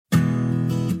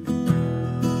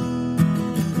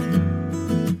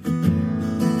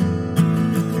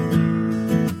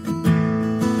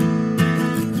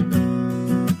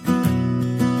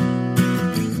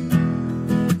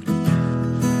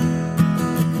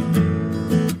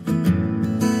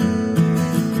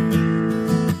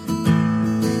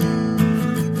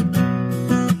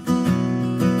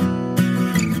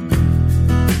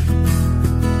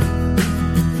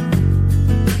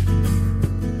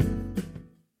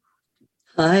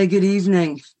Hi, good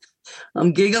evening.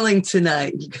 I'm giggling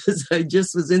tonight because I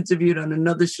just was interviewed on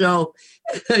another show.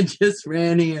 I just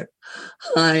ran here.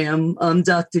 Hi, I'm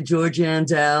Dr. George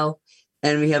Andal,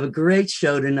 and we have a great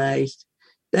show tonight.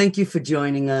 Thank you for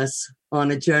joining us on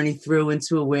a journey through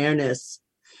into awareness.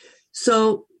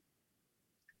 So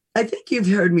I think you've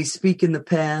heard me speak in the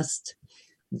past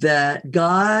that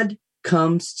God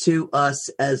comes to us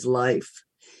as life.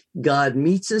 God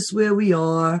meets us where we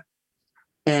are,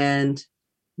 and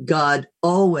God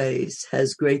always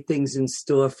has great things in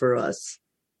store for us.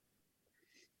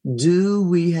 Do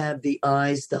we have the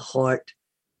eyes, the heart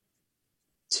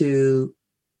to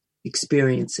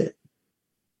experience it,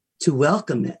 to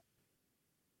welcome it?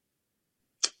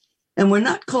 And we're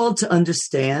not called to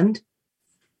understand.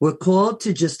 We're called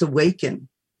to just awaken.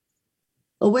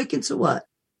 Awaken to what?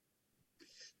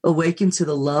 Awaken to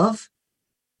the love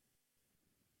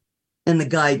and the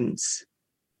guidance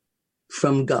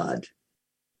from God.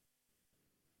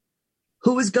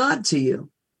 Who is God to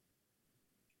you?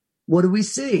 What do we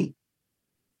see?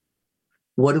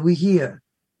 What do we hear?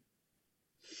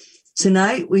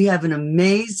 Tonight, we have an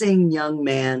amazing young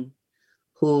man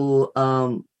who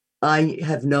I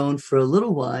have known for a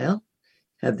little while,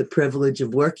 have the privilege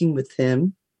of working with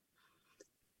him.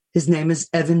 His name is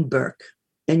Evan Burke,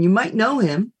 and you might know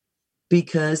him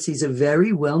because he's a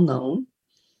very well-known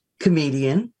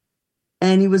comedian,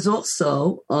 and he was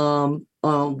also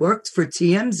worked for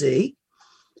TMZ,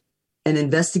 an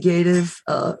investigative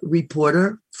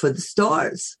reporter for the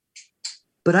stars.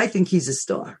 But I think he's a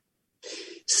star.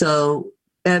 So,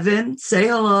 Evan, say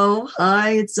hello.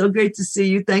 Hi, it's so great to see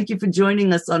you. Thank you for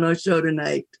joining us on our show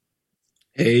tonight.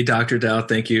 Hey, Dr. Dow,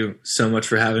 thank you so much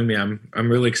for having me. I'm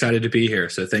really excited to be here.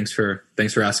 So thanks for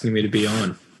asking me to be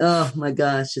on. Oh my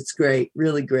gosh, it's great.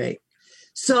 Really great.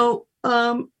 So,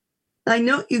 I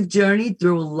know you've journeyed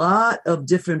through a lot of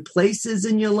different places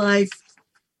in your life.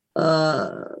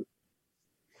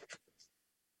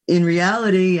 In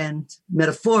reality and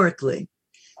metaphorically.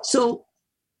 So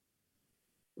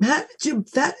how did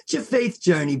your faith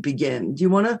journey begin? Do you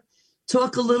want to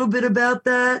talk a little bit about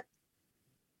that?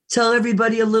 Tell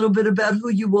everybody a little bit about who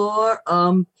you are.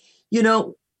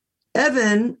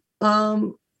 Evan,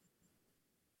 I'm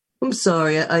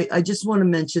sorry, I just want to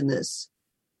mention this.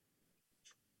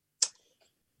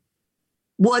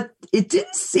 It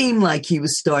didn't seem like he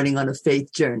was starting on a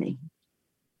faith journey,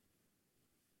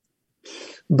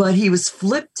 but he was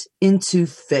flipped into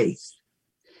faith.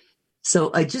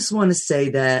 So I just want to say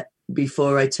that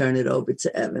before I turn it over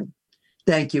to Evan.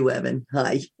 Thank you, Evan.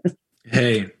 Hi.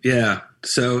 Hey, yeah.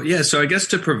 So I guess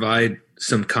to provide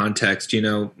some context,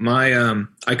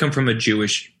 I come from a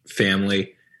Jewish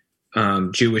family,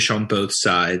 Jewish on both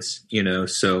sides,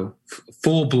 so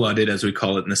full-blooded, as we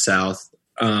call it in the South.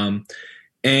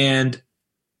 And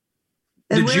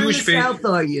where Jewish in the South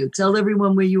are you? Tell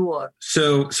everyone where you are.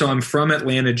 So I'm from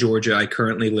Atlanta, Georgia. I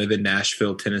currently live in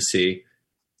Nashville, Tennessee.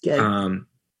 Okay.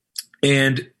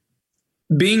 And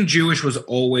being Jewish was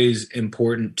always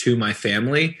important to my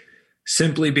family,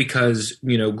 simply because,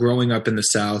 growing up in the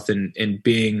South and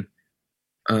being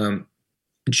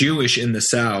Jewish in the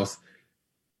South,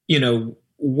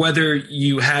 whether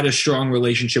you had a strong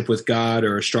relationship with God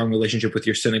or a strong relationship with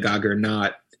your synagogue or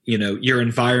not, your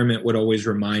environment would always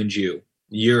remind you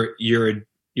you're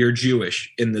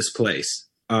Jewish in this place.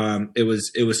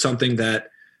 It was something that,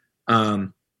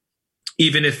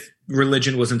 even if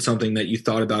religion wasn't something that you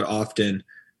thought about often,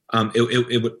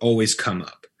 it would always come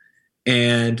up.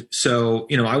 And so,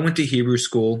 I went to Hebrew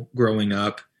school growing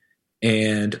up,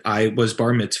 and I was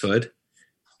bar mitzvahed,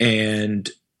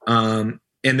 and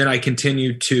then I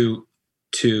continued to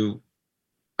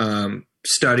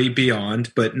study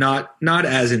beyond, but not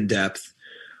as in depth.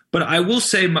 But I will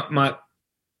say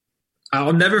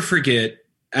I'll never forget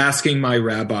asking my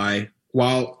rabbi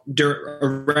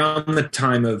around the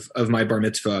time of my bar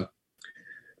mitzvah.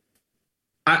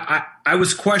 I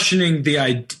was questioning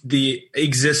the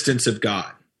existence of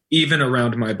God, even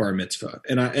around my bar mitzvah,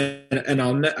 and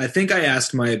I think I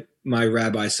asked my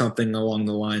rabbi something along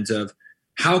the lines of,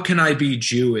 "How can I be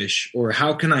Jewish, or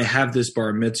how can I have this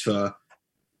bar mitzvah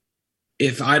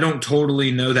if I don't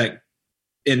totally know that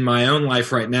in my own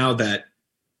life right now that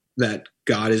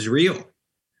God is real?"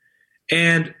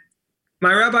 And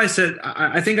my rabbi said,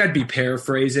 I think I'd be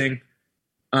paraphrasing,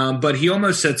 but he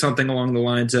almost said something along the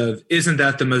lines of, "Isn't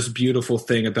that the most beautiful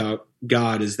thing about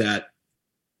God, is that,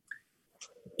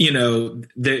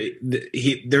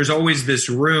 there's always this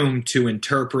room to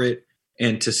interpret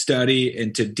and to study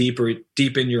and to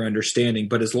deepen your understanding.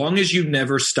 But as long as you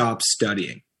never stop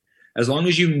studying, as long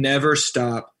as you never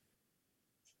stop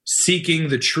seeking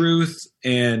the truth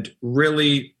and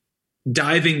really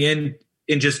diving in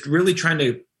and just really trying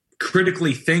to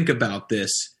critically think about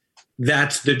this,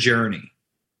 that's the journey.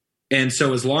 And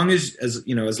so as long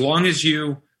as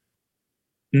you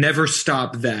never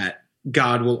stop that,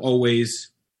 God will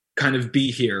always kind of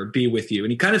be here, be with you.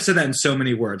 And he kind of said that in so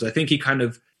many words. I think he kind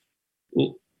of,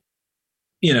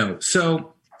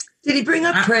 so. Did he bring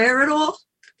up prayer at all?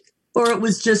 Or it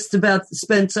was just about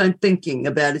spend time thinking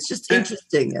about it? It's just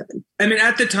interesting, Evan. I mean,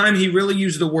 at the time, he really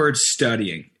used the word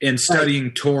studying and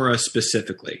studying Torah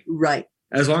specifically. Right.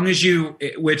 As long as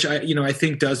which I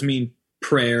think does mean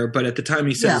prayer. But at the time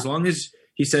he said, as long as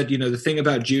he said, the thing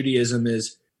about Judaism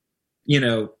is,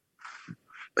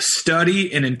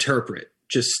 study and interpret.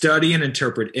 Just study and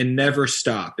interpret and never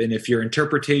stop. And if your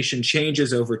interpretation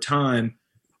changes over time,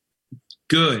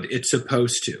 good, it's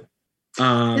supposed to.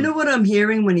 You know what I'm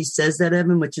hearing when he says that,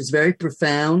 Evan, which is very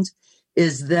profound,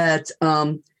 is that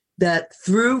that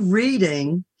through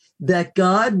reading, that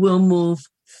God will move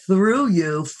through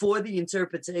you for the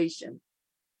interpretation.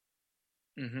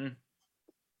 Mm-hmm.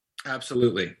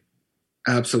 Absolutely.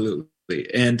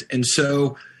 And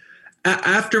so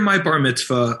after my bar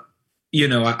mitzvah,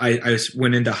 I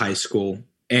went into high school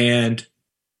and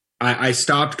I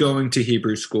stopped going to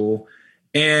Hebrew school.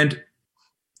 And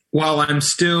while I'm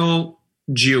still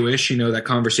Jewish, that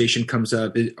conversation comes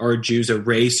up. Are Jews a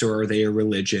race or are they a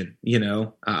religion?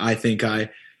 I think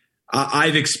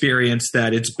I've experienced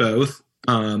that it's both.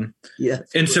 Yes.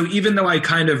 And so even though I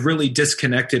kind of really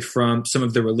disconnected from some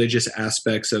of the religious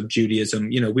aspects of Judaism,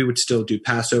 we would still do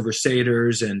Passover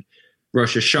Seders and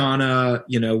Rosh Hashanah.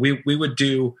 We would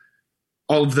do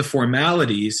all of the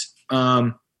formalities.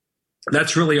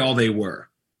 That's really all they were.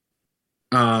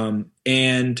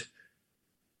 And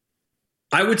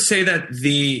I would say that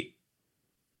the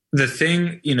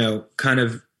thing, kind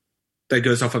of that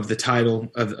goes off of the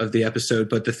title of the episode,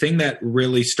 but the thing that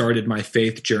really started my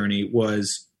faith journey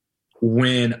was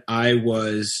when I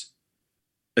was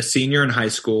a senior in high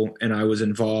school and I was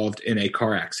involved in a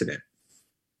car accident.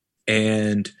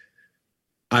 And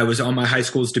I was on my high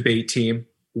school's debate team.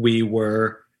 We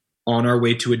were on our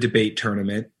way to a debate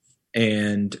tournament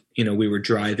and, we were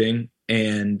driving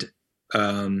and,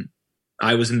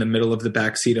 I was in the middle of the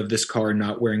backseat of this car,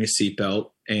 not wearing a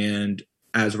seatbelt. And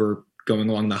as we're going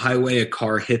along the highway, a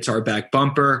car hits our back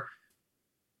bumper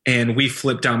and we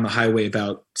flipped down the highway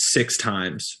about 6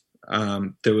 times.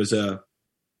 There was a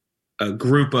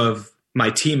group of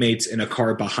my teammates in a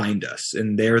car behind us,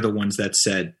 and they're the ones that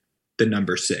said the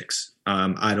number 6.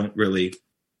 I don't really,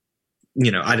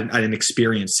 I didn't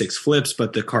experience 6 flips,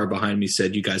 but the car behind me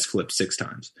said, you guys flipped 6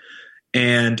 times.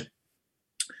 And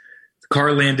the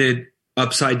car landed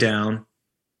upside down.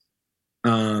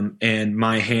 And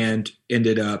my hand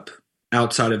ended up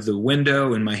outside of the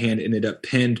window and my hand ended up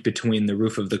pinned between the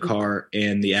roof of the car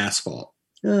and the asphalt.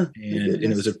 And it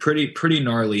was a pretty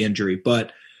gnarly injury,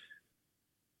 but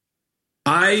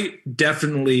I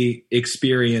definitely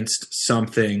experienced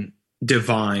something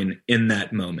divine in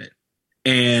that moment.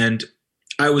 And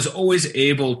I was always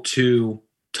able to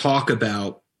talk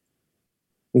about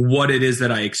what it is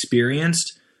that I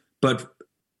experienced, but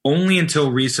only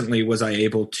until recently was I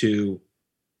able to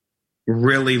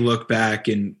really look back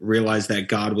and realize that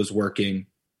God was working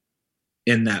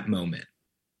in that moment.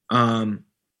 Can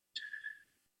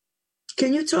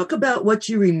you talk about what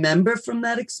you remember from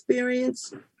that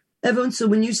experience, Evan? So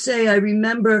when you say, I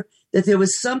remember that there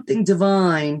was something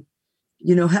divine,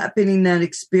 happening in that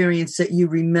experience that you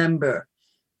remember,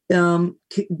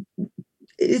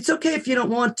 it's okay if you don't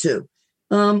want to.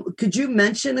 Could you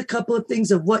mention a couple of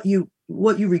things of what you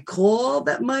recall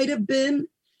that might have been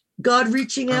God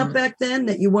reaching out back then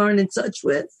that you weren't in touch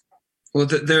with? Well,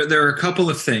 there are a couple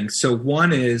of things. So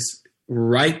one is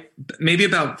maybe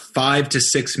about 5 to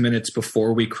 6 minutes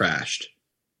before we crashed,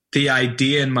 the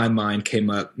idea in my mind came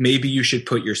up, maybe you should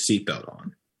put your seatbelt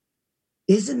on.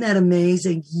 Isn't that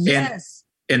amazing? Yes.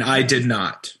 And I did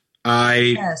not.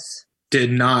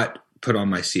 Did not put on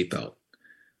my seatbelt.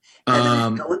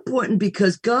 And it's so important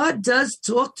because God does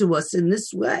talk to us in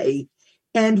this way,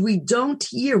 and we don't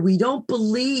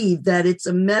believe that it's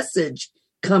a message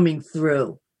coming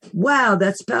through. Wow,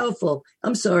 that's powerful.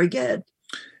 I'm sorry, go ahead.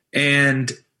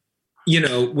 And,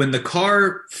 when the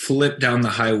car flipped down the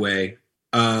highway,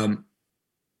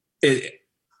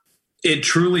 it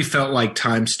truly felt like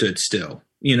time stood still.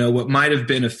 What might have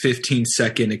been a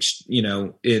 15-second,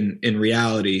 in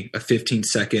reality, a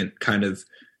 15-second kind of,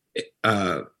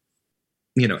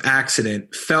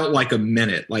 accident felt like a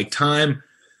minute. Like time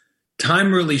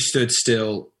really stood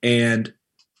still, and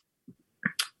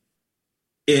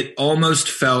it almost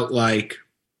felt like,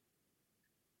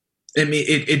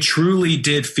 it truly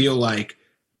did feel like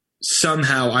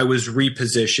somehow I was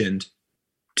repositioned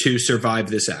to survive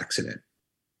this accident.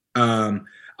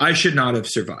 I should not have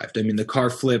survived. I mean, the car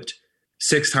flipped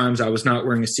 6 times. I was not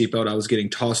wearing a seatbelt. I was getting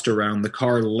tossed around. The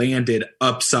car landed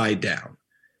upside down.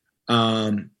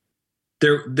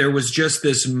 There was just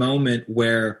this moment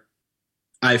where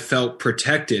I felt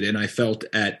protected and I felt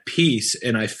at peace,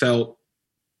 and I felt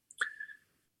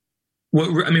what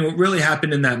really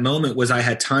happened in that moment was I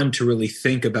had time to really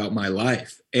think about my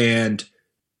life. And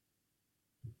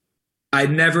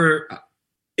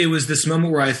it was this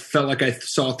moment where I felt like I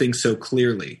saw things so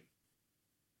clearly.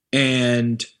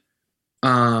 And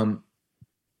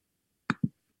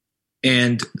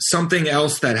something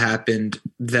else that happened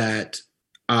that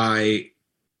I,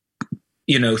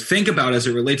 think about as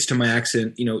it relates to my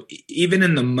accident, even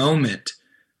in the moment,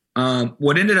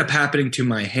 what ended up happening to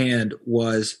my hand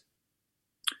was,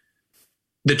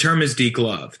 the term is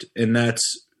degloved, and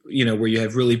that's, where you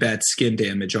have really bad skin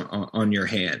damage on your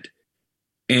hand.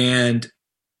 And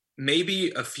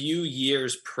maybe a few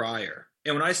years prior,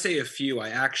 and when I say a few, I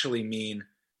actually mean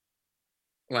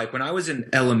like when I was in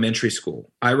elementary school,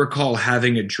 I recall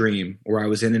having a dream where I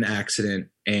was in an accident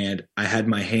and I had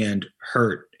my hand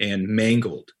hurt and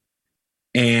mangled.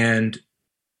 And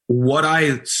what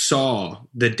I saw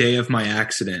the day of my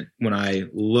accident, when I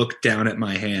looked down at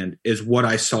my hand, is what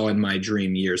I saw in my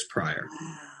dream years prior.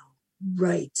 Wow.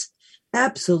 Right.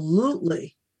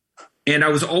 Absolutely. And I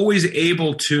was always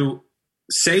able to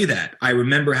say that. I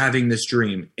remember having this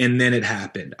dream, and then it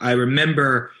happened. I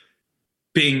remember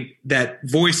being that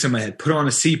voice in my head, put on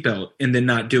a seatbelt, and then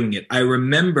not doing it. I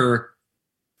remember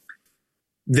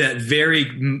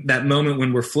that moment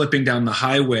when we're flipping down the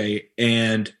highway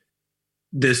and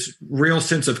this real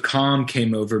sense of calm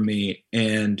came over me,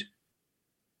 and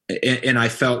I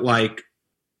felt like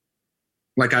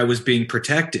I was being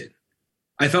protected.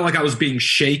 I felt like I was being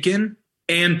shaken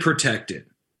and protected.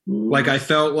 Like I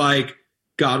felt like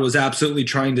God was absolutely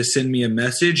trying to send me a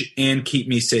message and keep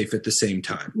me safe at the same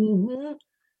time. Mm-hmm.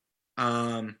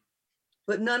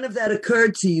 But none of that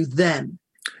occurred to you then.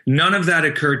 None of that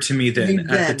occurred to me then.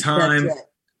 At the time. Right.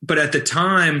 But at the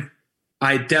time,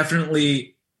 I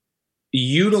definitely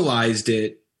utilized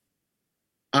it,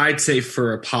 I'd say,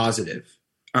 for a positive.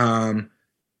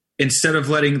 Instead of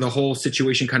letting the whole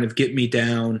situation kind of get me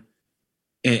down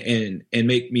and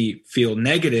make me feel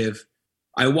negative,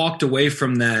 I walked away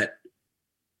from that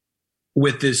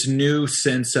with this new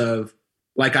sense of,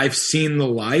 like, I've seen the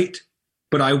light,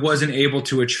 but I wasn't able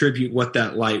to attribute what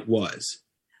that light was.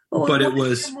 But it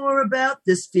was hear more about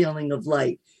this feeling of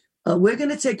light. We're going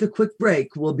to take a quick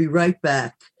break. We'll be right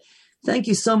back. Thank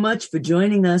you so much for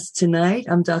joining us tonight.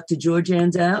 I'm Dr. George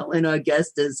Andow, and our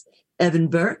guest is Evan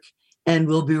Burke, and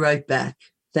we'll be right back.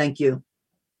 Thank you.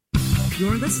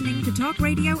 You're listening to Talk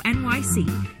Radio NYC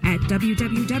at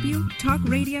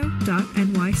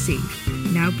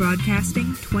www.talkradio.nyc. Now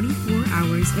broadcasting 24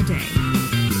 hours a day.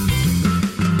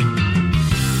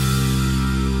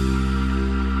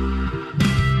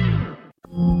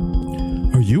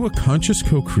 Are you a conscious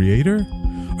co-creator?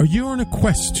 Are you on a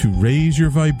quest to raise your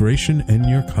vibration and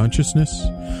your consciousness?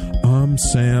 I'm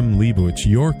Sam Leibowitz,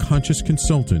 your conscious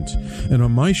consultant, and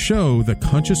on my show, The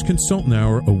Conscious Consultant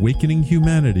Hour, Awakening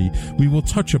Humanity, we will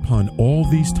touch upon all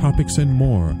these topics and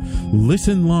more.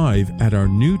 Listen live at our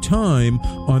new time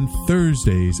on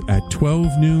Thursdays at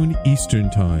 12 noon Eastern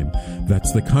Time.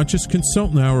 That's The Conscious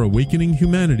Consultant Hour, Awakening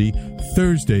Humanity,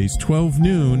 Thursdays 12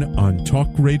 noon on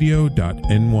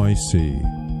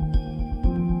talkradio.nyc.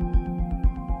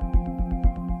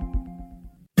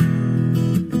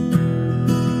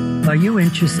 Are you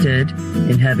interested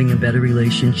in having a better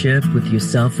relationship with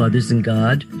yourself, others, and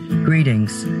God?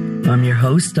 Greetings. I'm your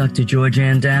host, Dr. George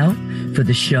Andow, for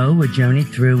the show A Journey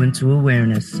Through into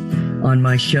Awareness. On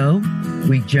my show,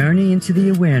 we journey into the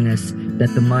awareness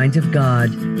that the mind of God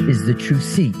is the true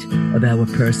seat of our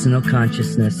personal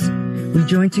consciousness. We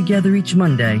join together each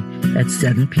Monday at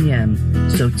 7 p.m.,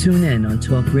 so tune in on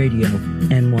Talk Radio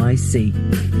NYC.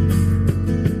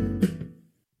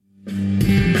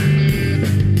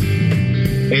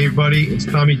 Hey everybody, it's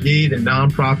Tommy D, the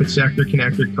Nonprofit Sector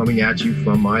Connector, coming at you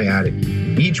from my attic.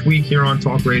 Each week here on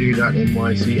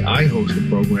talkradio.nyc, I host the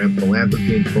program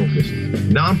Philanthropy in Focus.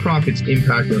 Nonprofits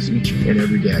impact us each and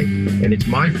every day, and it's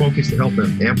my focus to help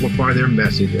them amplify their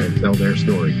message and tell their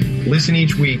story. Listen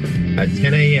each week at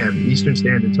 10 a.m. Eastern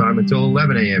Standard Time until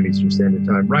 11 a.m. Eastern Standard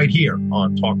Time, right here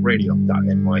on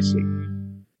talkradio.nyc.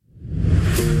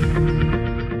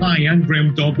 Hi, I'm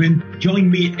Graham Dobbin. Join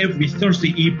me every Thursday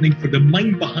evening for the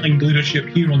Mind Behind Leadership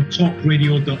here on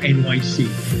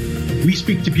talkradio.nyc. We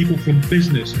speak to people from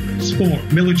business, sport,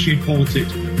 military and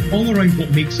politics, all around what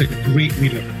makes a great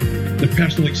leader. the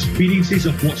personal experiences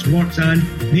of what's worked and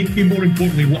maybe more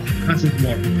importantly what hasn't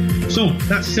worked. So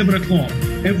that's 7 o'clock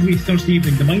every Thursday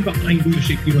evening, the Mind Behind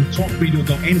Leadership here on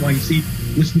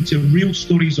talkradio.nyc. Listen to real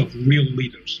stories of real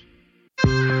leaders.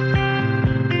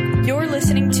 You're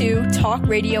listening to Talk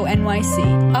Radio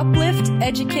NYC. Uplift,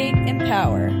 educate,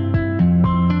 empower.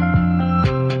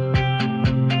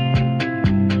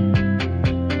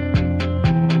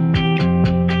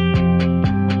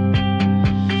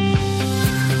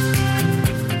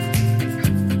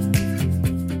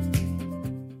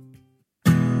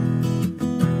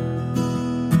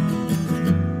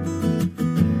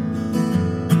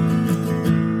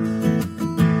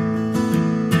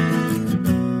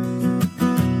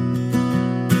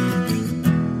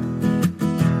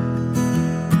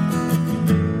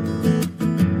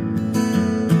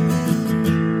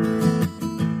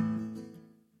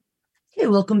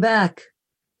 Welcome back.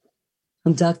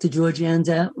 I'm Dr. George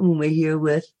Andau, and we're here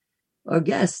with our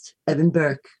guest, Evan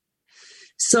Burke.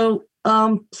 So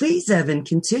please, Evan,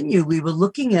 continue. We were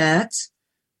looking at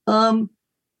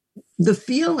the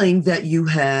feeling that you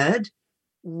had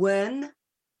when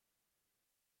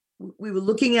we were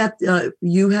looking at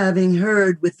you having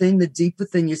heard deep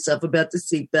within yourself about the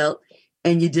seatbelt,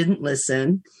 and you didn't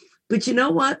listen. But you know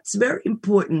what? It's very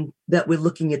important that we're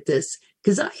looking at this,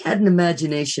 because I had an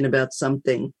imagination about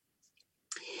something.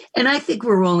 And I think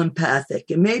we're all empathic.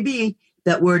 And maybe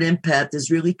that word empath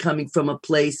is really coming from a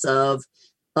place of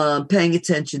paying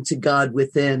attention to God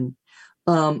within.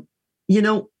 Some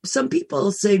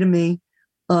people say to me,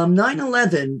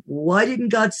 9/11, why didn't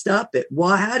God stop it?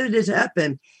 How did it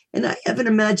happen? And I have an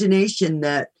imagination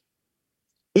that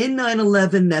in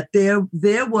 9/11, that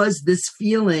there was this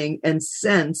feeling and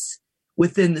sense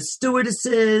within the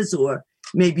stewardesses or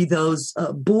maybe those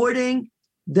boarding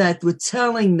that were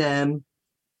telling them,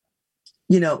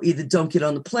 either don't get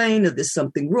on the plane or there's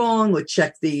something wrong or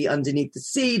check the underneath the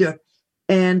seat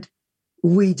and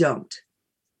we don't.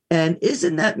 And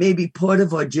isn't that maybe part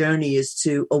of our journey is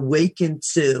to awaken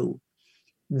to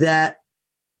that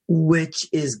which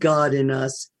is God in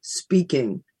us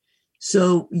speaking?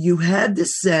 So you had the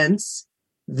sense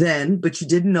then, but you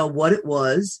didn't know what it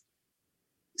was.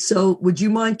 So would you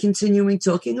mind continuing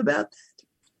talking about that?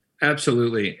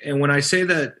 Absolutely. And when I say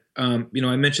that, I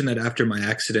mentioned that after my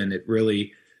accident, it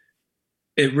really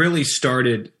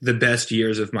started the best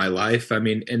years of my life. I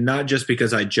mean, and not just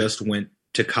because I just went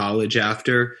to college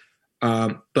after,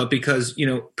 but because,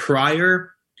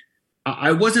 prior,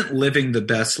 I wasn't living the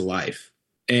best life.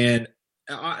 And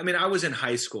I was in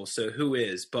high school, so who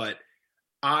is? But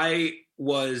I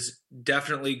was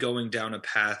definitely going down a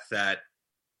path that,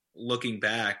 looking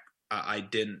back, I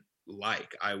didn't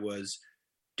like. I was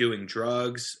doing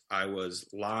drugs. I was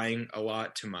lying a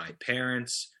lot to my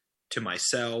parents, to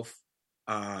myself.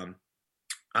 I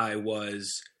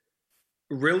was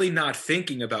really not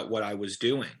thinking about what I was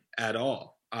doing at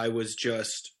all. I was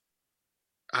just,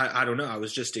 I don't know. I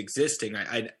was just existing.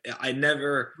 I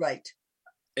never. Right.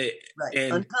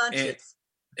 And, unconscious.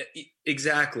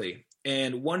 Exactly.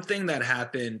 And one thing that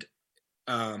happened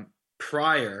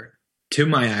prior to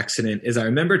my accident is I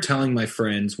remember telling my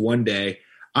friends one day,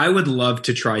 I would love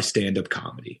to try stand-up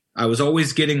comedy. I was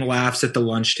always getting laughs at the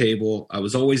lunch table. I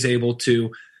was always able to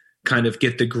kind of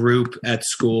get the group at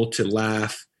school to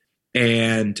laugh.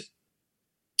 And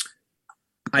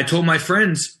I told my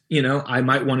friends, I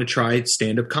might want to try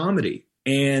stand-up comedy.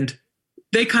 And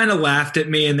they kind of laughed at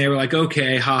me and they were like,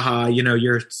 okay, haha,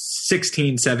 you're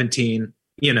 16, 17,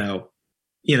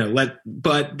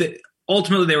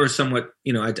 ultimately they were somewhat,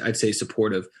 I'd say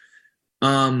supportive.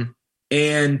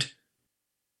 And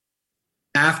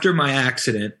after my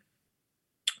accident,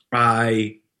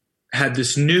 I had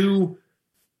this new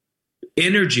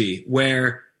energy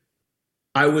where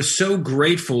I was so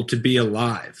grateful to be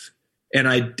alive. And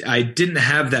I didn't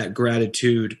have that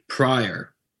gratitude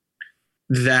prior,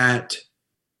 that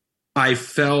I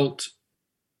felt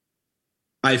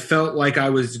like I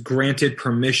was granted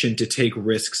permission to take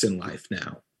risks in life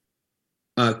now.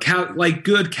 Like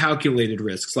good calculated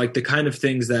risks, like the kind of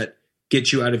things that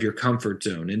get you out of your comfort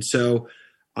zone. And so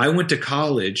I went to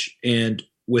college, and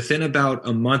within about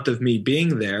a month of me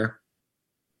being there,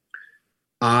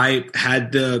 I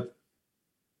had the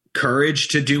courage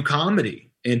to do comedy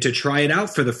and to try it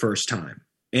out for the first time.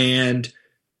 And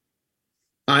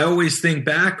I always think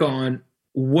back on,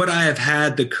 would I have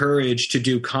had the courage to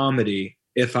do comedy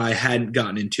if I hadn't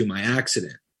gotten into my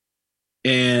accident?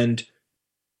 And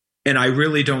I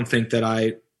really don't think that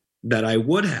I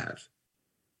would have.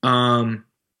 And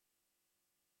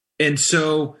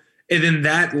then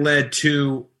that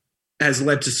has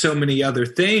led to so many other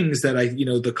things that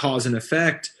the cause and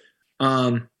effect.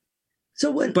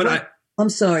 So But I'm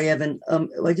sorry, Evan.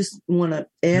 I just want to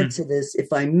add to this,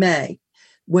 if I may.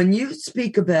 When you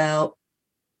speak about,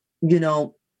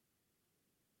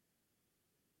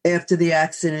 after the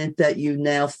accident that you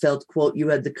now felt, quote, you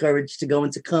had the courage to go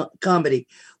into comedy.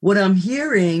 What I'm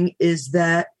hearing is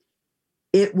that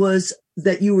it was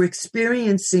that you were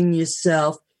experiencing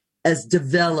yourself as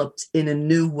developed in a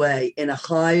new way, in a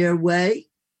higher way.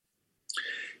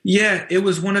 Yeah, it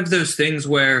was one of those things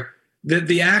where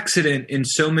the accident in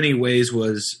so many ways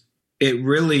it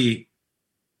really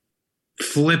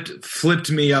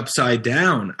flipped me upside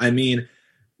down. I mean,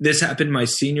 this happened my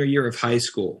senior year of high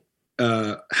school,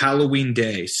 Halloween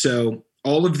day. So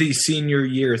all of these senior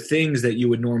year things that you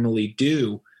would normally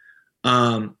do,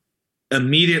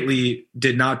 immediately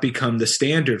did not become the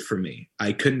standard for me.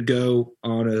 I couldn't go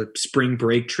on a spring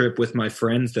break trip with my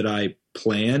friends that I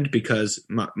planned because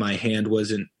my hand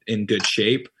wasn't in good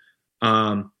shape.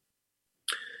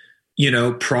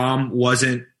 Prom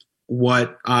wasn't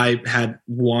what I had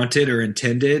wanted or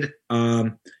intended.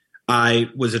 I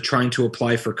was trying to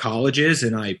apply for colleges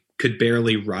and I could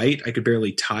barely write. I could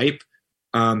barely type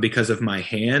because of my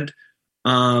hand.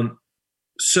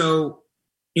 So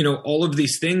all of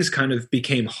these things kind of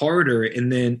became harder.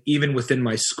 And then even within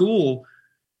my school,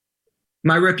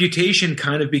 my reputation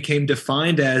kind of became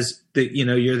defined as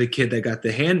you're the kid that got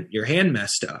your hand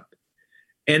messed up.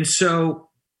 And so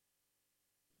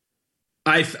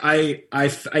I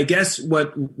guess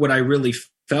what I really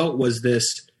felt was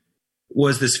this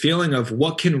feeling of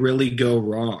what can really go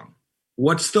wrong?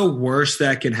 What's the worst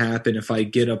that can happen if I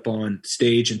get up on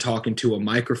stage and talk into a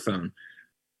microphone?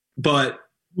 But,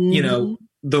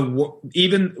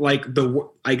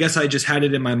 I guess I just had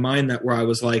it in my mind that where I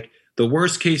was like, the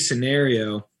worst case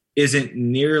scenario isn't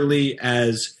nearly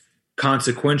as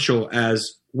consequential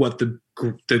as what the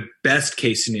best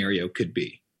case scenario could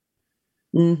be.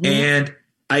 Mm-hmm. And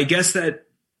I guess that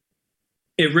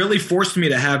it really forced me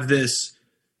to have this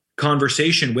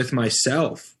conversation with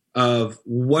myself of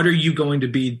what are you going to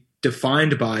be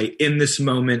defined by in this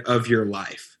moment of your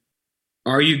life?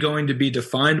 Are you going to be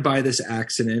defined by this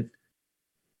accident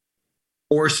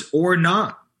or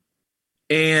not?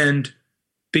 And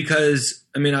because,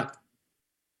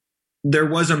 there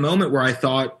was a moment where I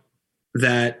thought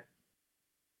that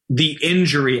the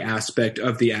injury aspect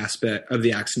of the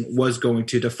accident was going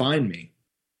to define me.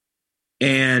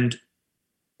 And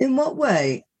in what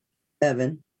way,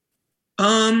 Evan?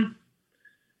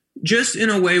 Just in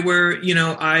a way where,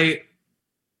 I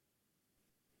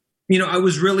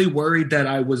was really worried that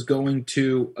I was going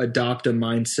to adopt a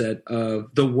mindset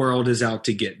of the world is out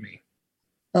to get me.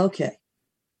 Okay.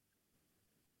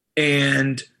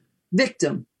 And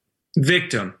victim.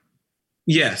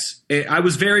 Yes. I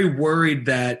was very worried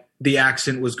that the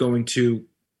accident was going to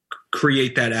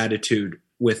create that attitude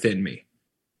within me.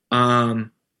 And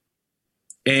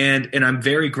I'm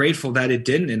very grateful that it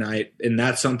didn't. And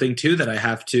that's something too, that I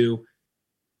have to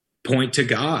point to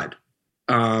God,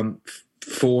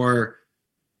 for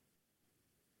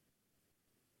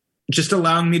just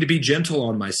allowing me to be gentle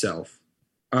on myself.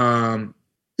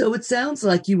 So it sounds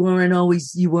like you weren't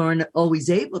always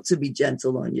able to be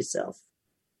gentle on yourself.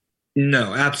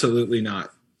 No, absolutely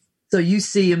not. So you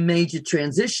see a major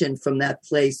transition from that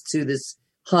place to this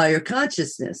higher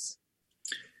consciousness.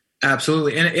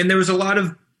 Absolutely. And there was a lot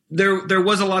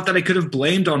that I could have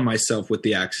blamed on myself with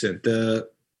the accident, the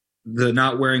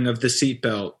not wearing of the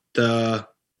seatbelt,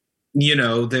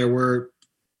 there were,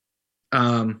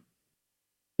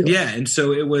 and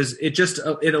so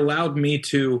it allowed me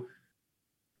to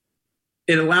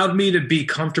be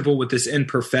comfortable with this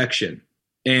imperfection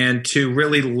and to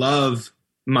really love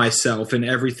myself and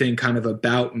everything kind of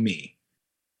about me.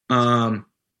 And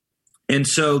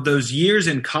so those years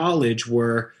in college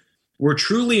were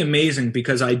truly amazing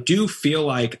because I do feel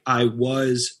like I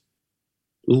was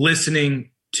listening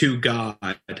to God.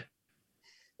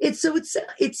 It sounds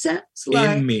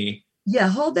like in me. Yeah,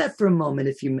 hold that for a moment,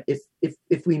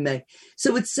 if we may.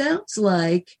 So it sounds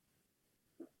like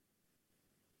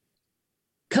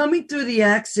coming through the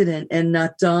accident and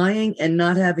not dying and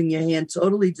not having your hand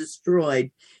totally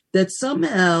destroyed, that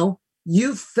somehow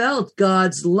you felt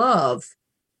God's love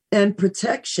and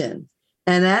protection.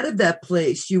 And out of that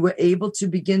place, you were able to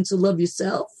begin to love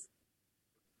yourself.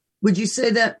 Would you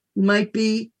say that might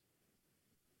be?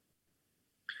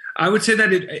 I would say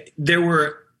that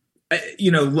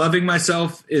loving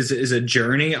myself is a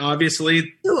journey,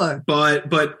 obviously. Sure.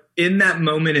 But in that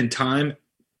moment in time,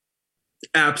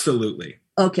 absolutely.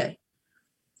 Okay.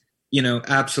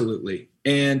 Absolutely.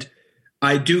 And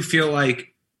I do feel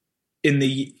like in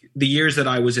the years that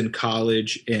I was in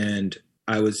college and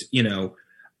I was,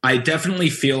 I definitely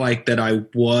feel like that I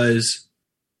was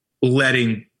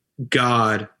letting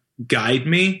God guide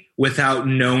me without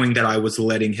knowing that I was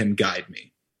letting him guide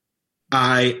me.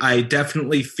 I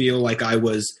definitely feel like I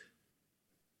was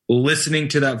listening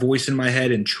to that voice in my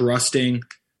head and trusting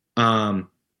the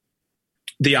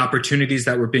opportunities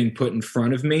that were being put in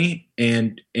front of me.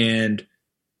 And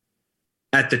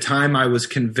at the time I was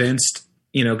convinced,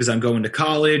 because I'm going to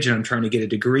college and I'm trying to get a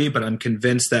degree, but I'm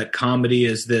convinced that comedy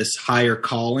is this higher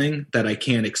calling that I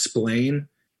can't explain.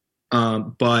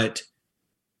 But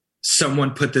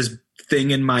someone put this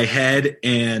thing in my head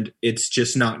and it's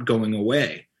just not going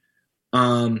away.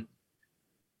 And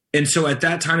so at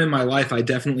that time in my life, I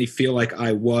definitely feel like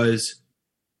I was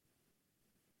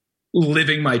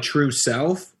living my true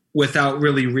self without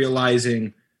really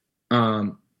realizing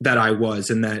that I was,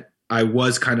 and that I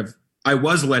was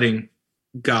letting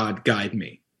God guide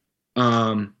me.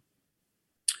 And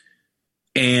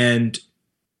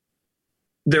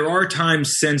there are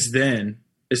times since then,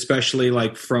 especially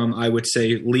like from, I would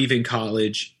say, leaving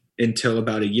college until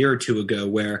about a year or two ago,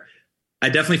 where I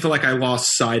definitely feel like I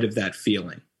lost sight of that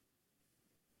feeling.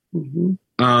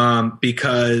 Mm-hmm.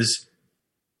 Because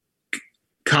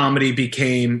comedy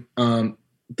became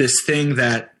this thing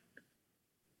that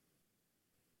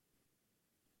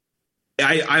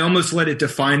I almost let it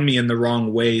define me in the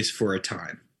wrong ways for a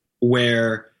time,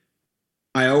 where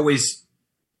I've always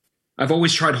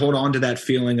tried to hold on to that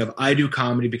feeling of, I do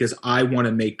comedy because I want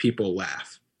to make people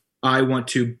laugh. I want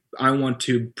to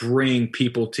bring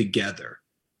people together.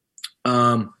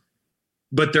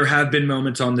 But there have been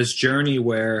moments on this journey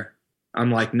where I'm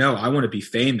like, no, I want to be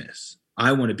famous.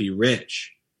 I want to be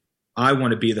rich. I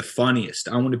want to be the funniest.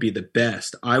 I want to be the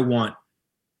best. I want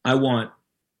to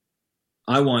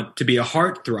be a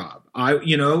heartthrob.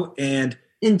 And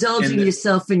indulging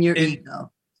yourself in your ego.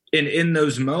 And in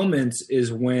those moments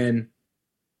is when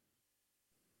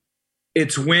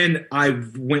I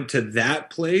went to that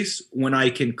place, when I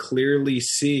can clearly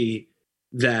see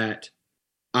that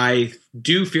I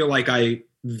do feel like I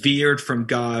veered from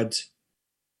God's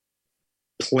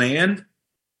plan,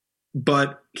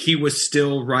 but he was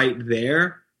still right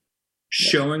there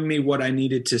showing me what I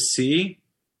needed to see.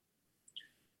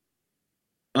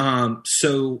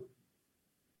 So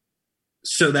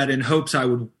that in hopes I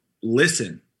would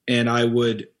listen and I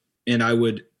would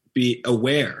be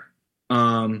aware.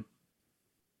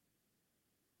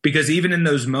 Because even in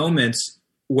those moments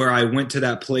where I went to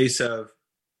that place of,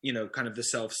 kind of the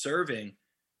self-serving,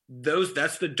 those are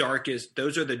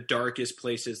the darkest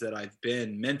places that I've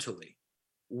been mentally,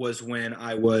 was when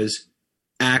I was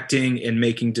acting and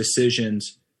making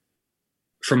decisions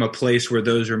from a place where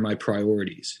those are my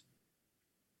priorities.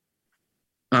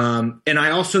 And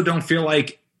I also don't feel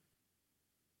like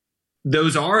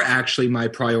those are actually my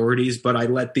priorities, but I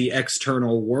let the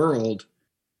external world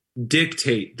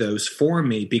dictate those for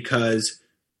me because,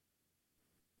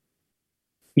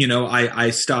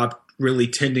 I stopped really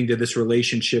tending to this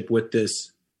relationship with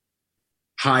this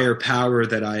higher power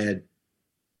that I had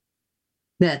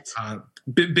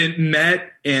been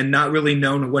met and not really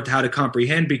known how to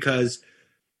comprehend, because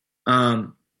I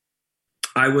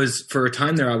was, for a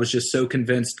time there, I was just so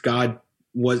convinced God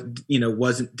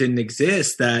didn't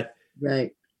exist, that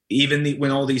right. Even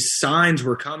when all these signs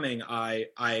were coming,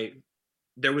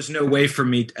 there was no way for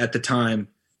me at the time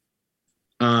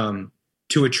to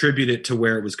attribute it to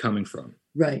where it was coming from.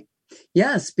 Right.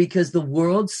 Yes, because the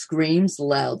world screams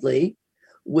loudly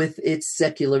with its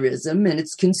secularism and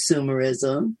its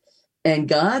consumerism, and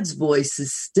God's voice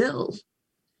is still.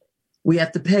 We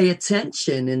have to pay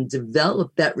attention and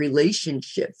develop that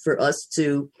relationship for us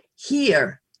to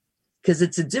hear, because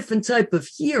it's a different type of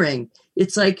hearing.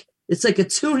 It's like a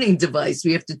tuning device.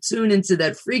 We have to tune into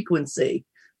that frequency,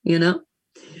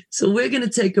 So we're going to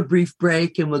take a brief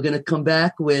break and we're going to come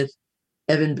back with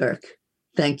Evan Burke.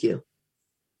 Thank you.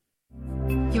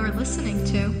 You're listening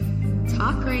to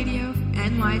Talk Radio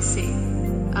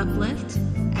NYC. Uplift,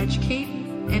 educate,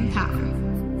 empower.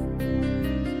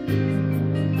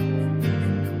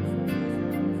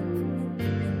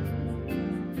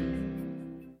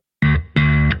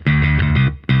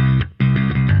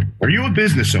 Are you a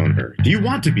business owner? Do you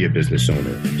want to be a business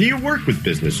owner? Do you work with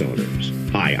business owners?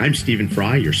 Hi, I'm Stephen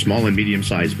Fry, your small and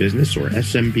medium-sized business, or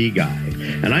SMB guy,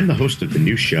 and I'm the host of the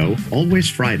new show, Always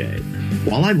Friday.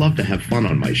 While I love to have fun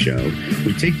on my show,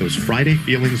 we take those Friday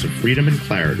feelings of freedom and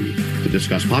clarity to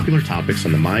discuss popular topics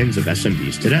on the minds of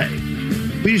SMBs today.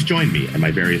 Please join me and my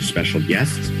various special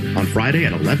guests on Friday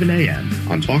at 11 a.m.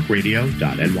 on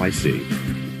talkradio.nyc.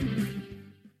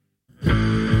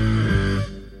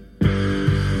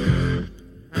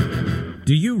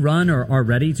 Do you run or are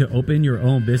ready to open your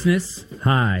own business?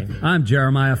 Hi, I'm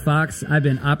Jeremiah Fox. I've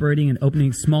been operating and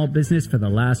opening small business for the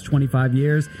last 25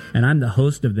 years, and I'm the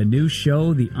host of the new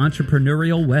show, The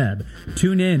Entrepreneurial Web.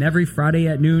 Tune in every Friday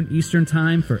at noon Eastern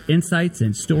Time for insights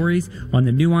and stories on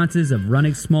the nuances of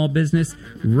running small business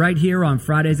right here on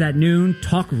Fridays at noon,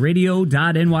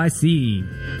 talkradio.nyc.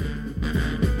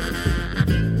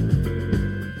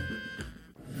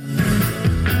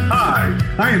 Hi,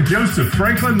 I am Joseph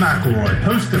Franklin McElroy,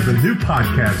 host of the new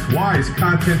podcast, Wise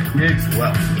Content Creates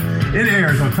Wealth. It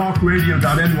airs on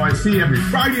talkradio.nyc every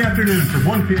Friday afternoon from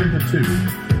 1 p.m. to 2.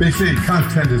 They say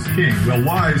content is king. Well,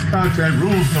 wise content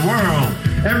rules the world.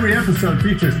 Every episode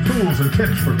features tools and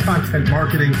tips for content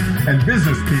marketing and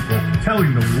business people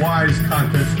telling the wise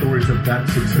content stories of that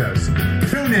success.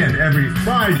 Tune in every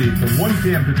Friday from 1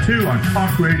 p.m. to 2 on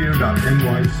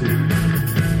talkradio.nyc.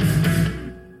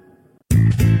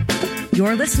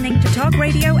 You're listening to Talk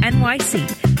Radio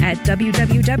NYC at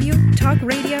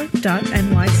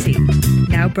www.talkradio.nyc.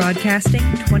 Now broadcasting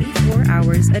 24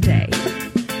 hours a day.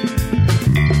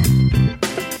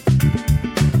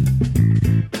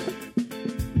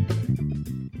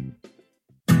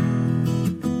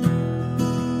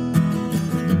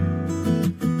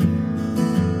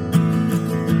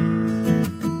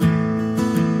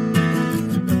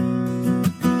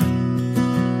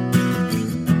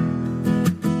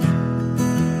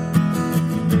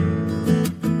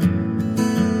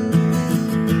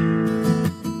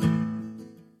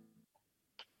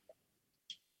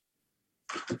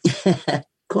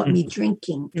 Caught me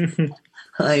drinking.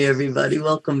 Hi, everybody.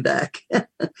 Welcome back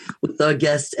with our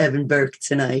guest, Evan Burke,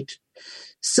 tonight.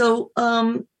 So,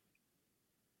 I've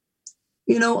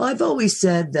always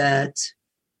said that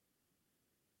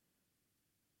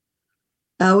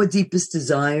our deepest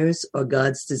desires are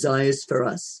God's desires for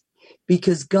us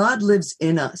because God lives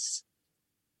in us.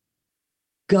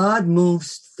 God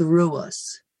moves through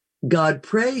us. God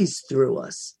prays through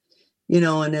us.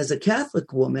 And as a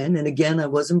Catholic woman, and again, I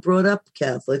wasn't brought up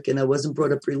Catholic and I wasn't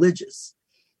brought up religious.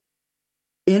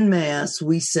 In Mass,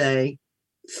 we say,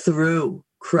 through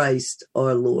Christ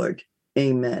our Lord.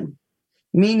 Amen.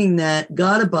 Meaning that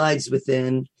God abides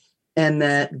within and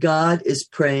that God is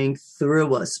praying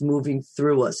through us, moving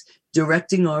through us,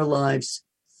 directing our lives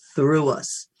through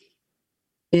us,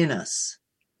 in us.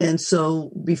 And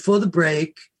so before the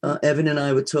break, Evan and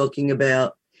I were talking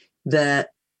about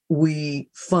that we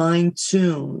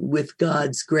fine-tune with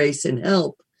God's grace and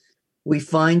help. We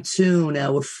fine-tune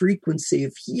our frequency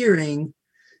of hearing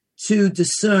to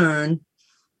discern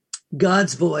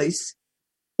God's voice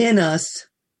in us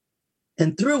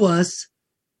and through us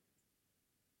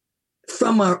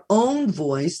from our own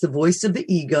voice, the voice of the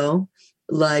ego,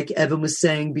 like Evan was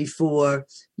saying before,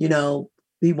 he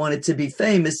wanted to be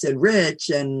famous and rich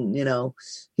and,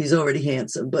 he's already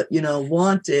handsome, but,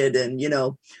 wanted and,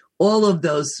 all of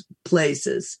those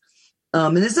places.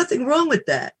 And there's nothing wrong with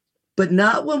that, but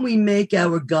not when we make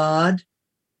our God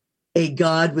a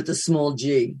God with a small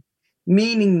g,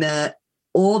 meaning that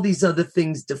all these other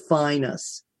things define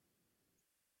us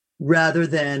rather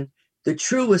than the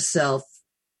truest self,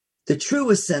 the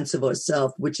truest sense of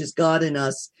ourself, which is God in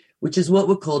us, which is what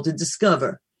we're called to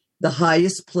discover, the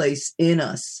highest place in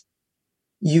us,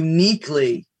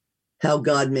 uniquely how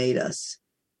God made us.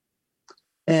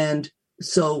 And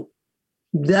so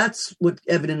that's what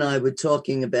Evan and I were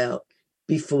talking about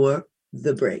before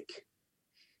the break,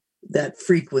 that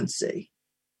frequency,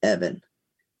 Evan.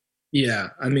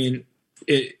 Yeah. I mean,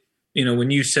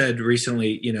 when you said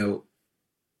recently,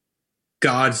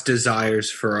 God desires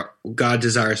for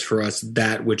us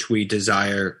that which we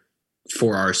desire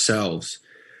for ourselves.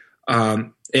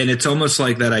 And it's almost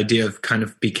like that idea of kind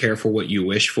of be careful what you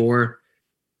wish for,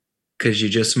 because you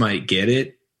just might get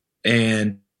it.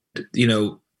 And,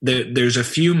 there's a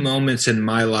few moments in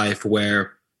my life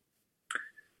where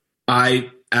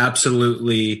I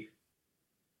absolutely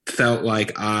felt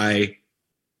like I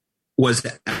was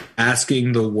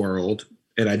asking the world,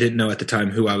 and I didn't know at the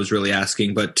time who I was really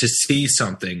asking, but to see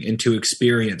something and to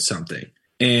experience something.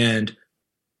 And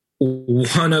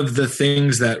one of the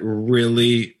things that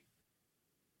really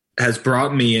has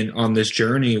brought me in on this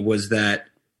journey was that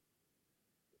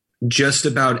just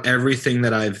about everything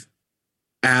that I've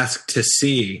asked to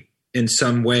see, in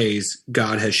some ways,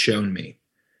 God has shown me.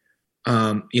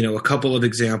 A couple of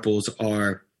examples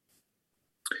are,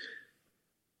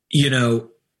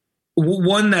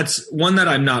 one that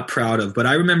I'm not proud of, but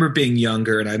I remember being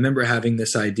younger and I remember having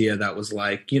this idea that was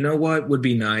like, what would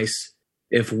be nice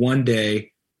if one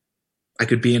day I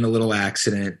could be in a little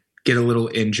accident, get a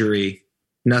little injury,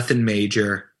 nothing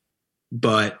major,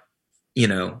 but,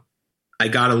 I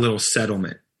got a little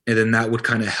settlement And then that would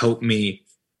kind of help me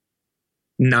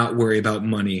not worry about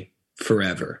money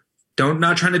forever.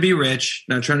 Not trying to be rich,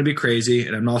 not trying to be crazy.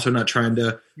 And I'm also not trying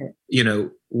to,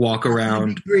 walk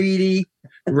around greedy.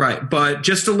 Right. But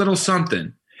just a little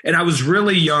something. And I was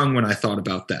really young when I thought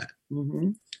about that.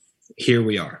 Mm-hmm. Here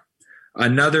we are.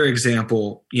 Another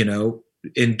example,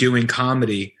 in doing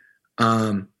comedy,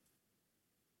 there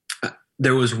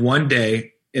was one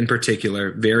day in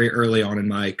particular, very early on in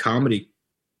my comedy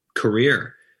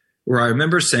career, where I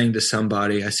remember saying to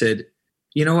somebody, I said,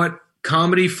 you know what?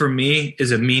 Comedy for me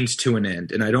is a means to an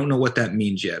end. And I don't know what that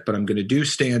means yet, but I'm going to do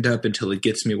stand up until it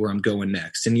gets me where I'm going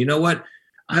next. And you know what?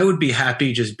 I would be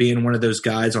happy just being one of those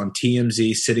guys on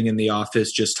TMZ sitting in the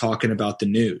office just talking about the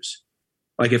news.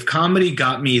 Like if comedy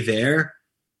got me there,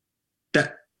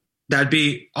 that'd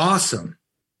be awesome.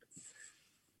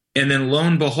 And then lo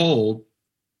and behold,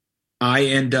 I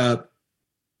end up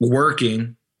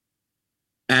working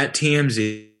at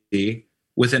TMZ.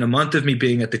 Within a month of me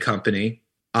being at the company,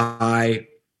 I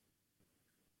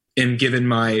am given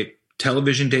my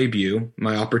television debut,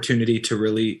 my opportunity to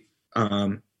really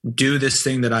do this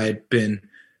thing that I had been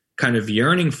kind of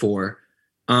yearning for.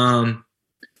 And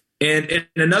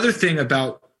another thing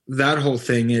about that whole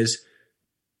thing is,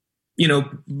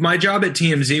 my job at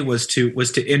TMZ was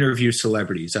to interview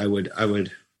celebrities. I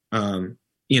would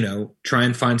try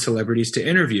and find celebrities to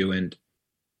interview.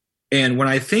 And when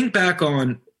I think back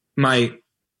on my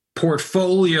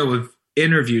portfolio of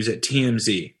interviews at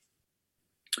TMZ,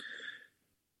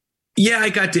 I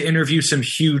got to interview some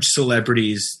huge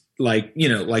celebrities like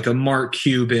a Mark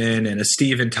Cuban and a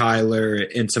Steven Tyler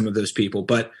and some of those people.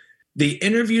 But the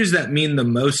interviews that mean the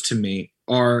most to me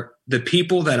are the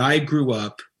people that I grew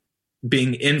up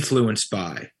being influenced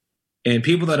by and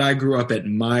people that I grew up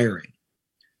admiring.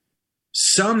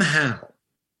 Somehow,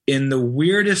 in the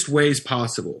weirdest ways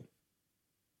possible,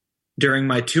 during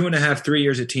my 2.5, 3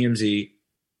 years at TMZ,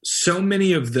 so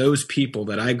many of those people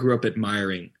that I grew up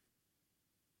admiring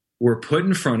were put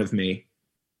in front of me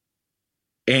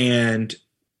and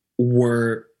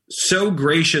were so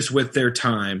gracious with their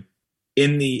time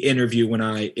in the interview when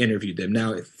I interviewed them.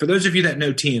 Now, for those of you that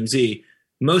know TMZ,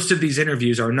 most of these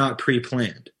interviews are not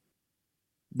pre-planned.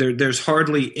 There's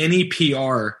hardly any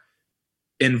PR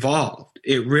involved.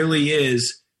 It really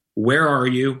is, where are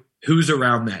you? Who's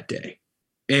around that day?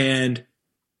 And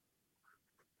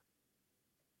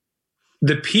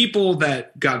the people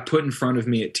that got put in front of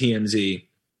me at TMZ,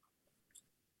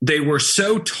 they were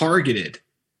so targeted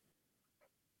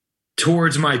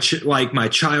towards my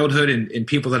childhood and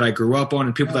people that I grew up on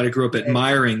and people that I grew up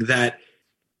admiring that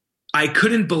I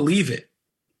couldn't believe it.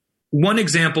 One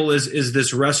example is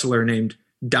this wrestler named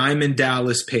Diamond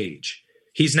Dallas Page.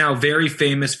 He's now very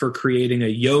famous for creating a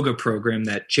yoga program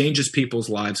that changes people's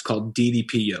lives called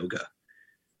DDP Yoga.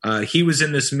 He was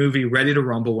in this movie Ready to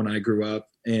Rumble when I grew up,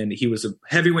 and he was a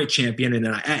heavyweight champion, and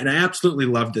I absolutely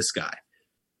loved this guy.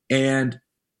 And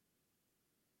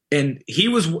he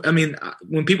was,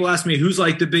 when people ask me who's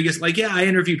like the biggest, I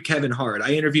interviewed Kevin Hart.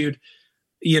 I interviewed,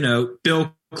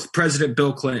 President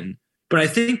Bill Clinton. But I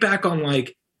think back on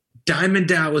Diamond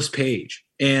Dallas Page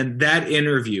and that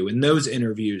interview and those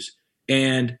interviews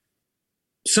and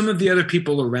some of the other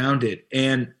people around it.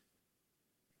 And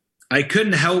I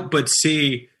couldn't help but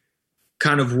see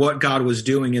kind of what God was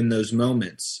doing in those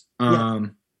moments. Why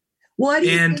do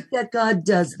you think that God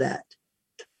does that?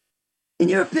 In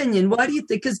your opinion, why do you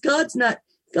think? Because God's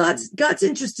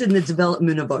interested in the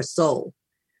development of our soul,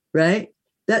 right?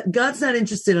 That God's not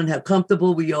interested in how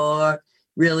comfortable we are.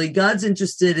 Really, God's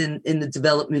interested in the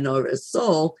development of our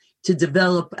soul to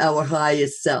develop our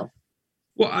highest self.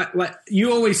 Well,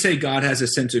 you always say God has a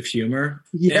sense of humor.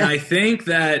 Yeah. And I think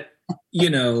that,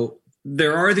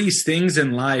 there are these things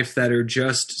in life that are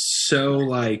just so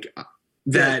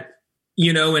that,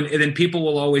 and then people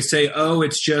will always say, oh,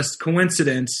 it's just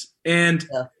coincidence. And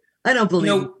I don't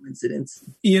believe in coincidence.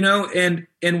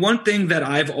 And one thing that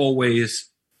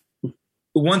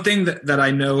that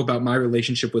I know about my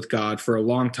relationship with God for a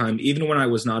long time, even when I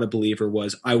was not a believer,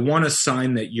 was I want a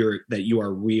sign that you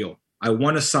are real. I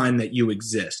want a sign that you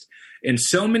exist. And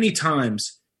so many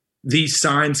times these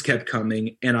signs kept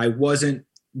coming and I wasn't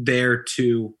in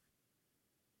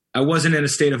a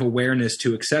state of awareness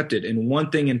to accept it. And one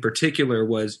thing in particular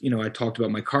was, I talked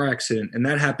about my car accident, and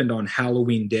that happened on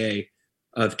Halloween Day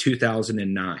of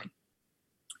 2009.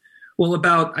 Well,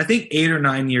 about, I think 8 or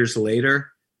 9 years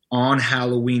later, on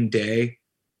Halloween Day,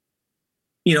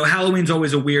 Halloween's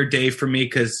always a weird day for me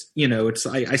because, it's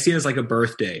I see it as like a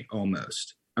birthday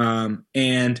almost.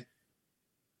 And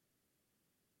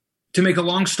to make a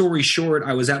long story short,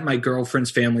 I was at my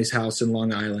girlfriend's family's house in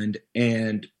Long Island,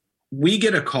 and we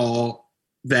get a call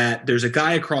that there's a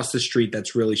guy across the street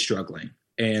that's really struggling,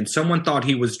 and someone thought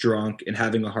he was drunk and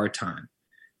having a hard time.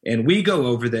 And we go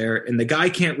over there, and the guy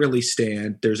can't really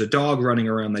stand. There's a dog running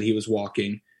around that he was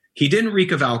walking. He didn't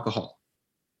reek of alcohol.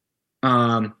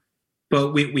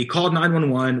 But we called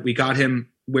 911. We got him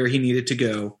where he needed to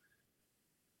go.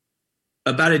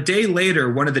 About a day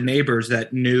later, one of the neighbors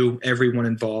that knew everyone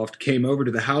involved came over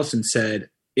to the house and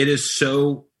said, "It is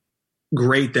so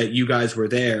great that you guys were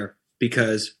there,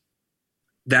 because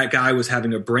that guy was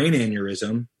having a brain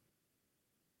aneurysm,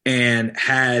 and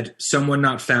had someone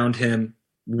not found him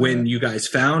when you guys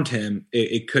found him,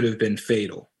 it could have been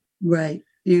fatal." Right.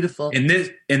 Beautiful. And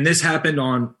this happened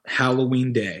on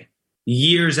Halloween Day,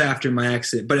 years after my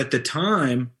accident. But at the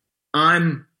time,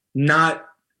 I'm not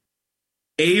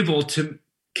able to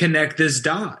connect this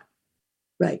dot.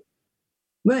 Right.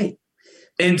 Right.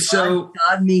 And so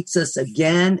God meets us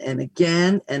again and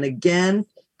again and again.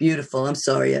 Beautiful. I'm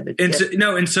sorry, Evan. And so,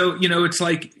 it's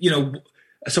like,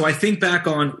 so I think back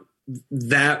on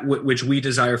that which we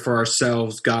desire for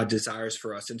ourselves, God desires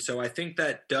for us. And so I think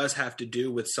that does have to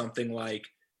do with something like,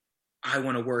 I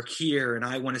want to work here and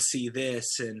I want to see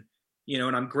this. And,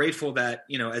 and I'm grateful that,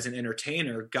 as an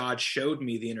entertainer, God showed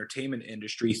me the entertainment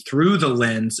industry through the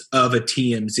lens of a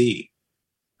TMZ.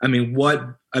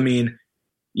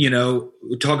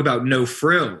 Talk about no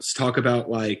frills, talk about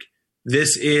like,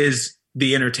 this is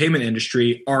the entertainment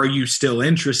industry. Are you still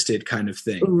interested kind of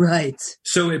thing? Right.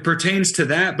 So it pertains to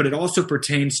that, but it also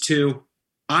pertains to,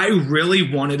 I really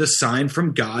wanted a sign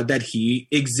from God that he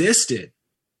existed.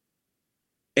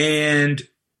 And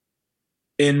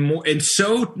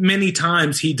so many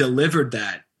times he delivered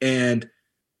that. And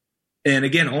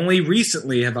again, only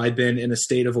recently have I been in a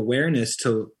state of awareness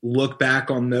to look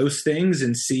back on those things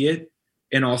and see it,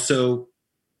 and also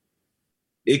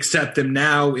accept them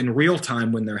now in real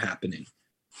time when they're happening.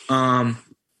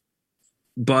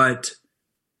 But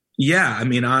yeah,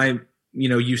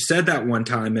 you said that one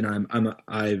time, and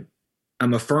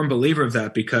I'm a firm believer of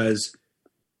that, because,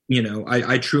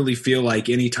 I truly feel like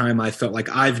anytime I felt like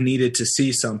I've needed to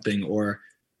see something, or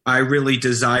I really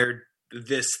desired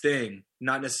this thing,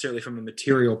 not necessarily from a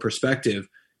material perspective,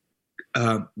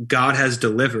 God has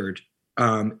delivered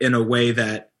in a way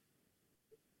that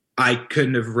I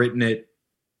couldn't have written it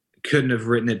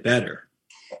better.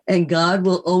 And God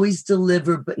will always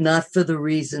deliver, but not for the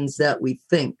reasons that we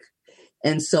think.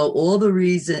 And so all the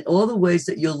ways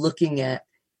that you're looking at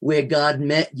where God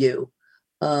met you,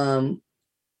 God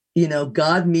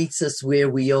meets us where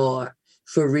we are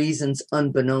for reasons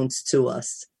unbeknownst to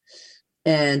us.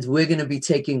 And we're going to be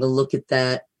taking a look at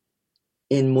that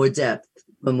in more depth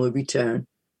when we return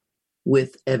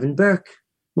with Evan Burke.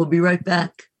 We'll be right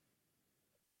back.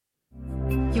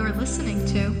 You're listening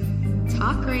to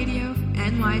Talk Radio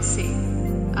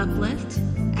NYC. Uplift,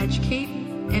 educate,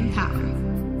 empower.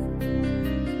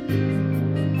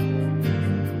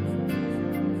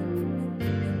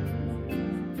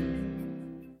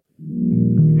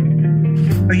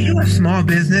 Are you a small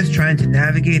business trying to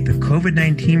navigate the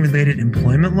COVID-19 related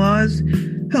employment laws?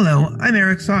 Hello, I'm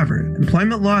Eric Sauver,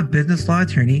 employment law, business law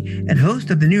attorney, and host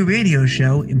of the new radio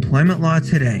show, Employment Law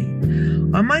Today.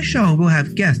 On my show, we'll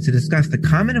have guests to discuss the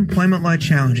common employment law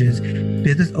challenges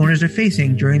business owners are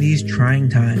facing during these trying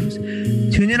times.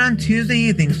 Tune in on Tuesday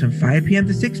evenings from 5 p.m.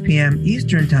 to 6 p.m.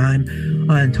 Eastern Time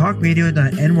on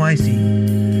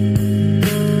talkradio.nyc.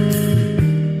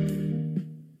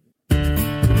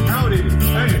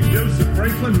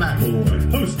 Franklin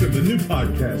McElroy, host of the new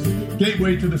podcast,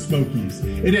 Gateway to the Smokies.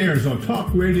 It airs on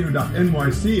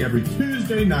talkradio.nyc every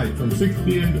Tuesday night from 6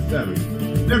 p.m. to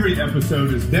 7. Every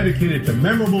episode is dedicated to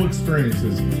memorable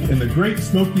experiences in the Great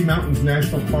Smoky Mountains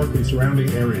National Park and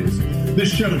surrounding areas.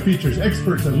 This show features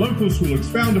experts and locals who will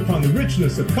expound upon the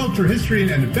richness of culture,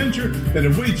 history, and adventure that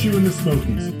awaits you in the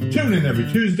Smokies. Tune in every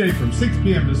Tuesday from 6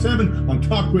 p.m. to 7 on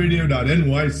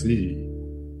talkradio.nyc.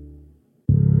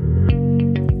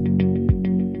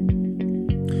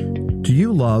 Do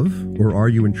you love, or are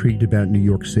you intrigued about New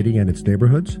York City and its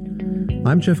neighborhoods?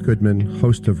 I'm Jeff Goodman,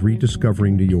 host of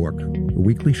Rediscovering New York, a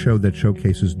weekly show that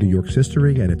showcases New York's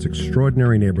history and its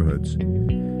extraordinary neighborhoods.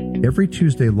 Every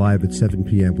Tuesday live at 7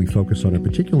 p.m., we focus on a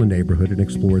particular neighborhood and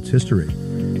explore its history,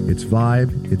 its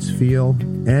vibe, its feel,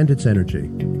 and its energy.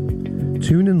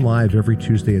 Tune in live every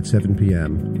Tuesday at 7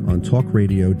 p.m. on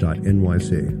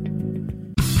talkradio.nyc.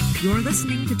 You're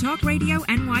listening to Talk Radio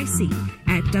NYC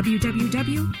at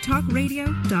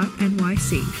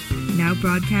www.talkradio.nyc. Now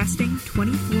broadcasting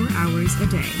 24 hours a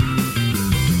day.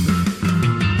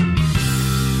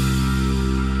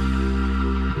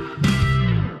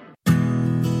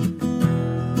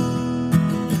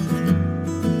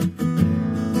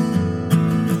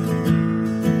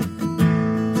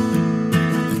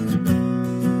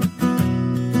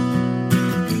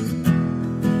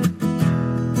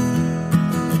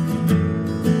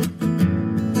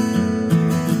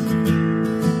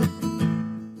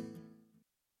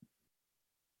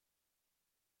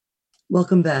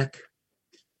 Welcome back.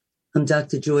 I'm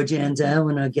Dr. George Andow,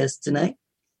 and our guest tonight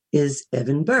is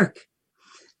Evan Burke.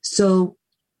 So,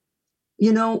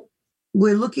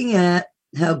 we're looking at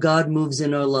how God moves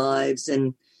in our lives,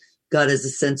 and God has a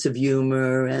sense of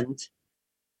humor, and,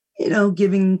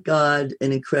 giving God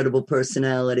an incredible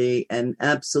personality. And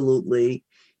absolutely,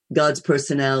 God's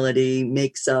personality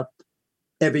makes up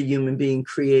every human being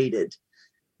created,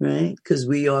 right? Because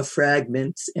we are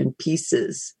fragments and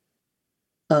pieces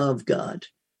of God.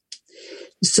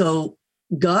 So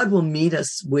God will meet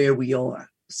us where we are.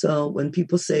 So when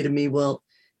people say to me, well,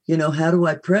 how do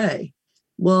I pray?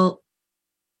 Well,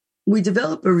 we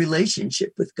develop a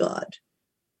relationship with God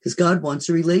because God wants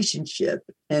a relationship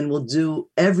and will do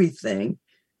everything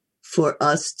for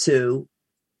us to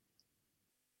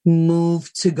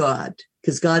move to God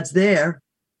because God's there,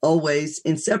 always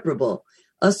inseparable.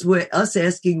 Us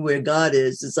asking where God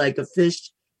is like a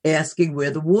fish asking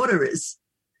where the water is.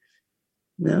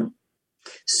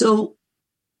 So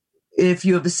if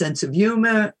you have a sense of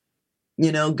humor,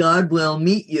 God will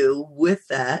meet you with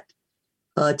that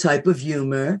type of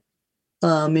humor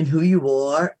in who you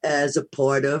are as a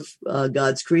part of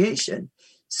God's creation.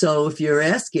 So if you're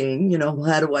asking,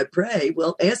 how do I pray?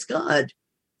 Well, ask God,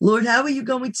 Lord, how are you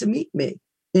going to meet me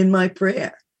in my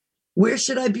prayer? Where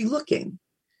should I be looking?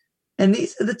 And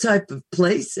these are the type of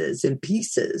places and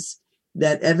pieces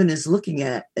that Evan is looking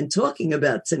at and talking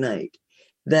about tonight.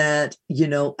 That,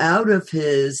 out of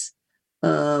his,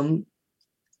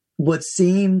 what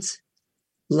seemed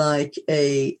like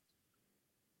a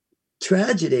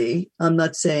tragedy, I'm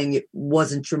not saying it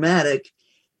wasn't traumatic,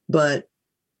 but,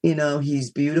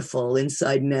 he's beautiful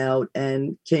inside and out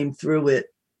and came through it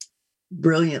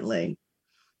brilliantly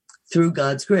through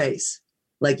God's grace.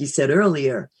 Like you said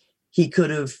earlier, he could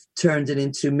have turned it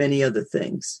into many other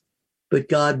things, but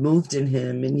God moved in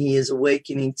him and he is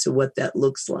awakening to what that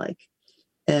looks like.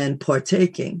 And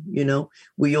partaking,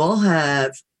 we all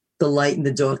have the light and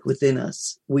the dark within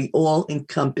us. We all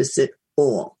encompass it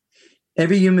all.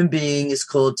 Every human being is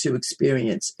called to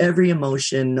experience every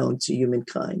emotion known to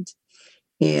humankind.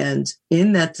 And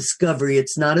in that discovery,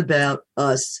 it's not about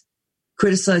us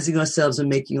criticizing ourselves and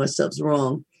making ourselves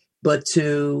wrong, but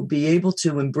to be able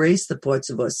to embrace the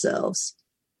parts of ourselves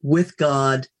with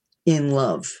God in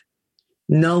love.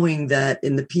 Knowing that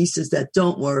in the pieces that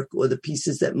don't work or the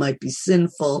pieces that might be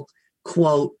sinful,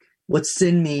 quote, what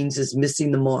sin means is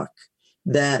missing the mark,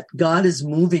 that God is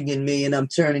moving in me and I'm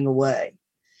turning away,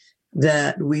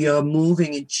 that we are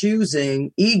moving and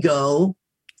choosing ego,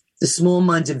 the small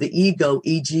mind of the ego,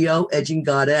 edging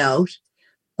God out,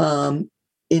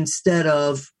 instead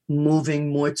of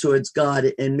moving more towards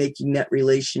God and making that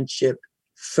relationship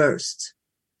first.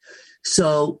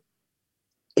 So,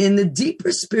 in the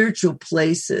deeper spiritual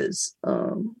places,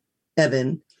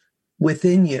 Evan,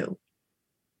 within you,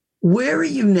 where are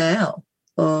you now?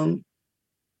 Where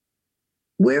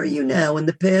are you now in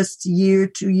the past year,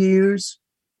 2 years?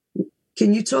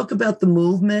 Can you talk about the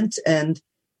movement and,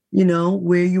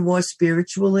 where you are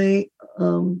spiritually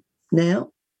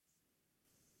now?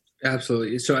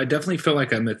 Absolutely. So I definitely feel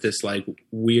like I'm at this like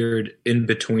weird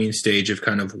in-between stage of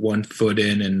kind of 1 foot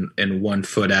in and 1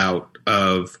 foot out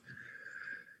of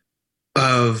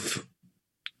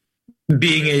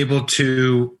being able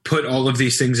to put all of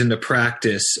these things into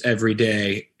practice every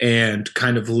day and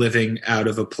kind of living out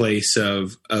of a place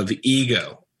of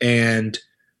ego. And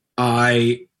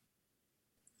I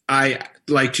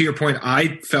like, to your point,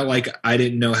 I felt like I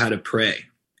didn't know how to pray.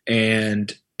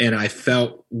 And I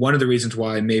felt one of the reasons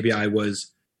why maybe I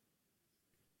was,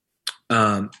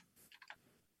 I don't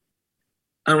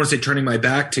want to say turning my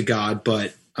back to God,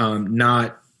 but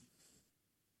not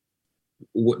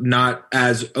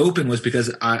as open was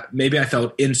because maybe I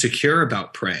felt insecure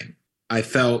about praying. I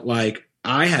felt like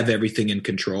I have everything in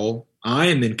control. I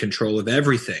am in control of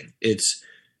everything.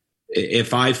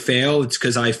 If I fail, it's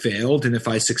because I failed. And if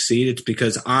I succeed, it's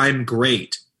because I'm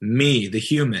great. Me, the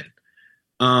human.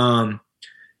 And,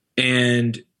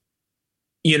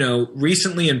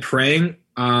 recently in praying,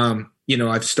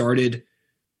 I've started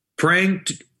praying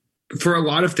for a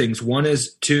lot of things. One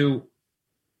is to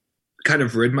kind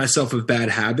of rid myself of bad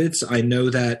habits. I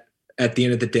know that at the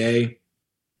end of the day,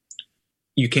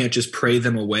 you can't just pray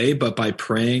them away, but by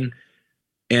praying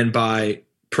and by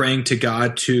praying to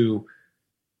God to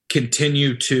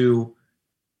continue to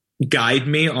guide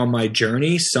me on my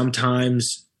journey,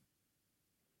 sometimes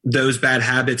those bad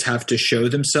habits have to show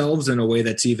themselves in a way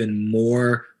that's even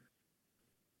more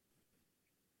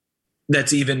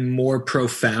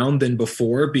profound than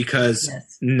before, because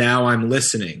now I'm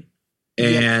listening.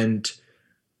 And,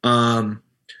 when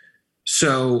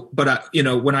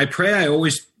I pray, I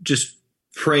always just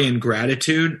pray in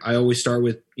gratitude. I always start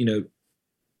with,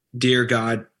 dear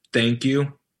God, thank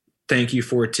you. Thank you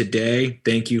for today.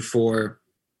 Thank you for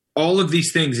all of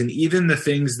these things. And even the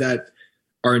things that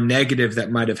are negative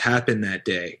that might have happened that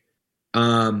day.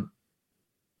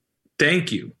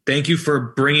 Thank you. Thank you for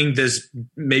bringing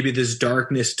maybe this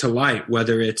darkness to light,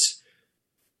 whether it's,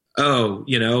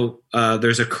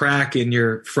 there's a crack in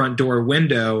your front door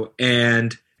window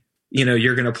and,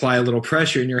 you're going to apply a little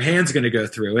pressure and your hand's going to go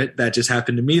through it. That just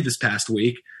happened to me this past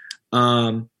week.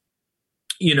 In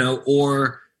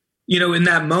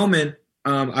that moment,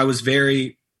 I was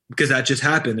because that just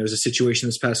happened. There was a situation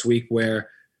this past week where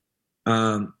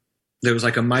there was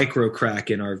like a micro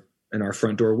crack in our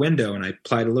front door window, and I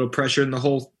applied a little pressure and my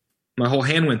whole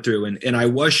hand went through, and I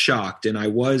was shocked, and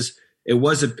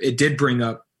it did bring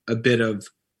up a bit of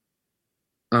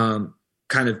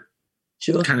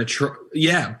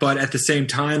but at the same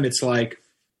time, it's like,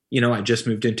 I just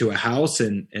moved into a house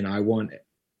and I want,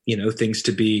 things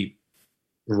to be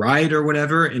right or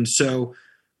whatever. And so,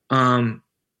 in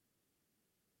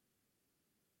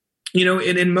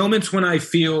moments when I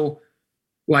feel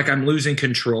like I'm losing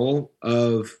control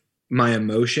of my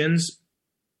emotions,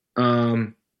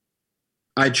 I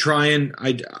try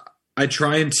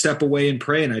and step away and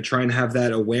pray, and I try and have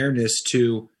that awareness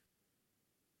to,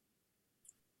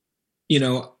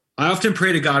 I often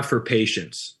pray to God for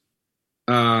patience.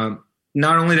 Not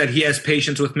only that he has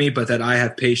patience with me, but that I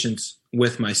have patience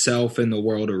with myself and the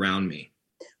world around me.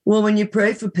 Well, when you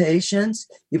pray for patience,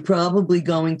 you're probably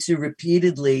going to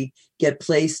repeatedly get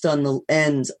placed on the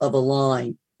end of a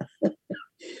line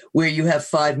where you have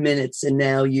 5 minutes and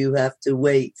now you have to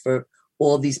wait for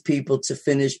all these people to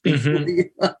finish before you.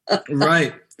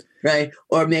 Right. Right.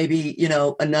 Or maybe,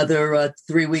 another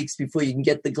 3 weeks before you can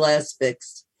get the glass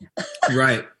fixed.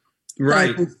 Right.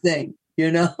 Right. Type of thing,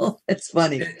 it's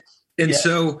funny. And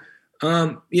so,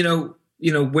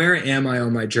 where am I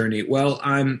on my journey? Well,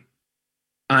 I'm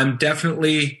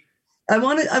definitely, I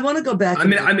want to go back.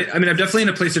 I'm definitely in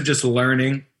a place of just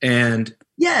learning, and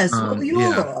yes,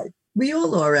 we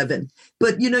all are, Evan.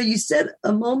 But you said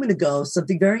a moment ago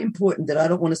something very important that I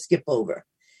don't want to skip over.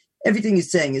 Everything you're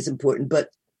saying is important, but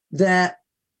that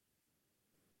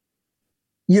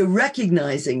you're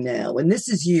recognizing now, and this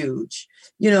is huge.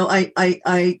 I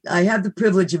have the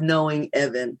privilege of knowing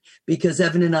Evan because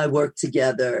Evan and I work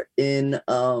together in,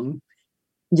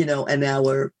 in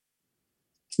our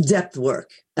depth work,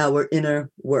 our inner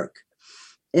work.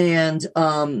 And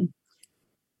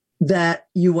that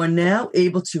you are now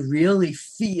able to really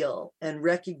feel and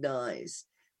recognize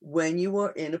when you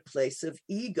are in a place of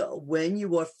ego, when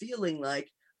you are feeling like,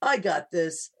 I got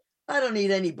this, I don't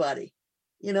need anybody,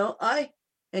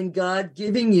 and God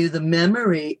giving you the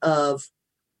memory of,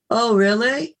 oh,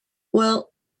 really?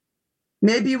 Well,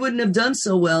 maybe you wouldn't have done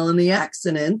so well in the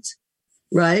accident,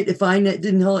 right? If I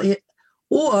didn't hold it.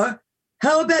 Or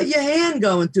how about your hand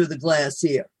going through the glass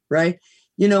here, right?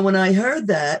 When I heard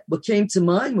that, what came to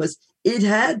mind was it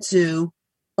had to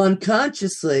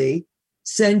unconsciously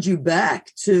send you back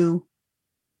to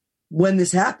when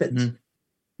this happened,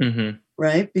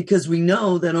 right? Because we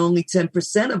know that only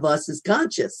 10% of us is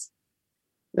conscious,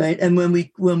 right? And when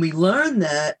we learn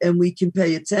that and we can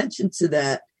pay attention to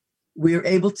that, we're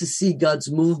able to see God's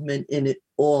movement in it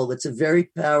all. It's a very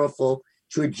powerful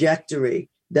trajectory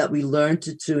that we learn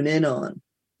to turn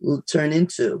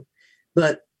into.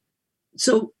 But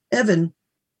so, Evan,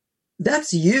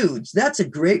 that's huge. That's a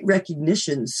great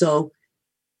recognition. So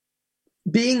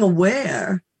being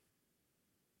aware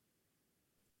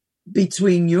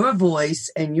between your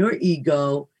voice and your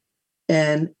ego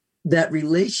and that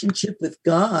relationship with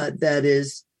God that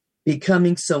is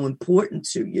becoming so important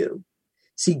to you.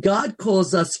 See, God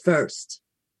calls us first.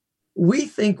 We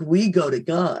think we go to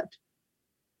God.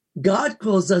 God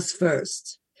calls us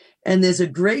first. And there's a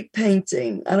great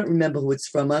painting. I don't remember who it's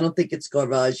from. I don't think it's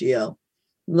Caravaggio.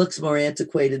 It looks more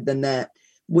antiquated than that,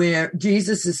 where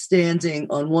Jesus is standing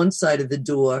on one side of the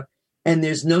door and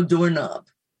there's no doorknob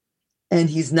and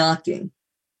he's knocking.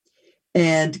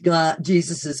 And God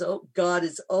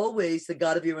is always the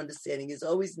God of your understanding, is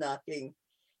always knocking.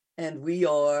 And we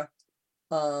are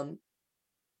called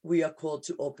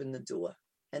to open the door.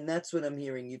 And that's what I'm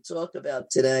hearing you talk about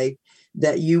today,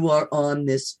 that you are in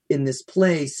this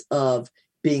place of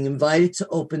being invited to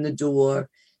open the door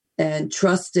and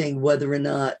trusting whether or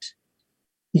not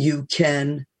you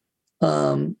can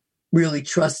really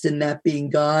trust in that being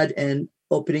God and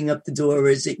opening up the door, or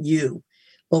is it you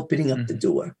opening up the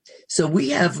door? So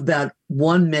we have about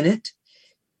 1 minute.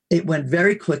 It went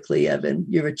very quickly, Evan.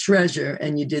 You're a treasure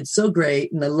and you did so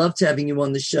great. And I loved having you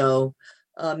on the show.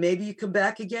 maybe you come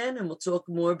back again and we'll talk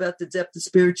more about the depth of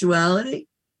spirituality.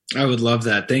 I would love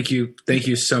that. Thank you. Thank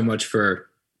you so much for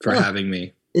having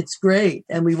me. It's great.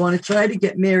 And we want to try to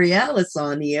get Mary Alice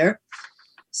on here.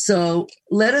 So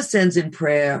let us end in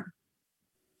prayer.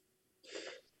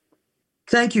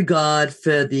 Thank you, God,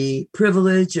 for the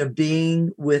privilege of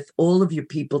being with all of your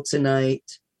people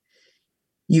tonight.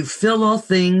 You fill all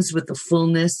things with the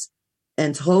fullness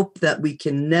and hope that we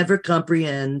can never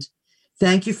comprehend.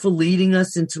 Thank you for leading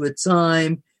us into a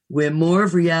time where more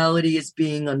of reality is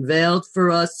being unveiled for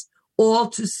us all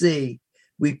to see.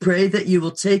 We pray that you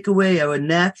will take away our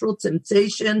natural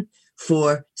temptation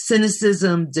for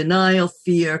cynicism, denial,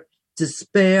 fear,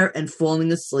 despair, and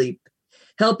falling asleep.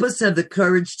 Help us have the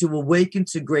courage to awaken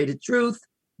to greater truth,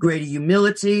 greater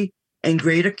humility, and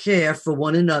greater care for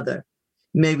one another.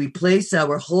 May we place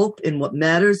our hope in what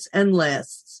matters and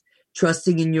lasts,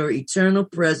 trusting in your eternal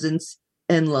presence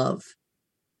and love.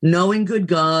 Knowing, good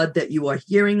God, that you are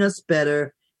hearing us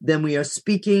better than we are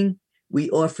speaking, we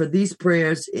offer these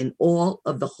prayers in all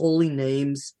of the holy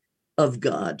names of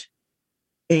God.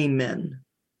 Amen.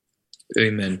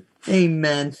 Amen.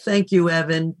 Amen. Thank you,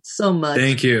 Evan, so much.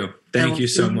 Thank you. Thank you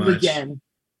so much. Again.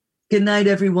 Good night,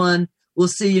 everyone. We'll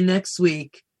see you next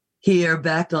week here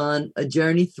back on A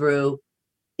Journey Through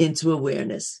into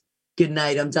Awareness. Good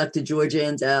night. I'm Dr. George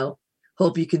Andau.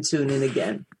 Hope you can tune in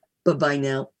again. Bye-bye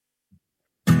now.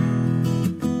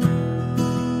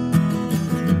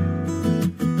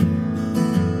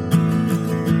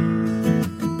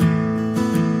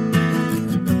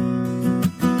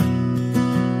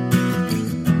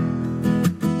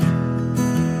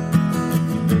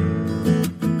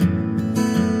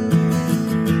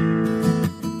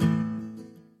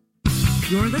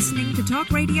 You're listening to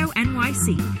Talk Radio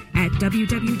NYC at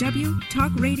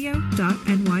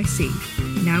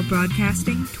www.talkradio.nyc. Now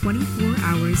broadcasting 24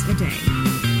 hours a day.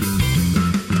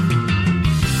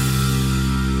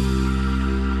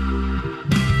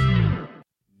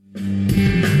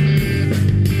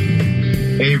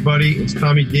 Hey everybody, it's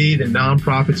Tommy D, the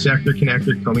Nonprofit Sector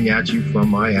Connector, coming at you from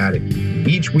my attic.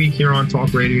 Each week here on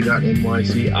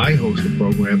TalkRadio.nyc, I host the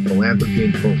program Philanthropy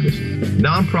in Focus.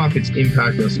 Nonprofits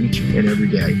impact us each and every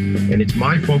day, and it's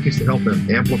my focus to help them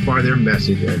amplify their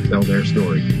message and tell their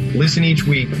story. Listen each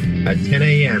week at 10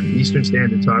 a.m. Eastern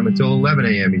Standard Time until 11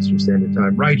 a.m. Eastern Standard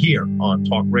Time, right here on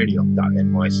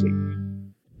TalkRadio.nyc.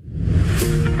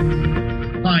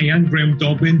 Hi, I'm Graham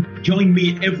Dobbin. Join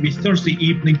me every Thursday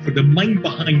evening for the Mind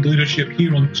Behind Leadership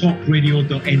here on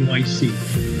TalkRadio.nyc.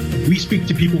 We speak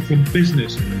to people from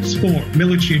business, sport,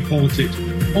 military and politics,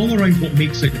 all around what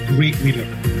makes a great leader.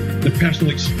 The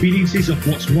personal experiences of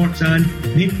what's worked and,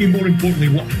 maybe more importantly,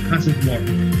 what hasn't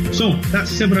worked. So, that's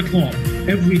 7 o'clock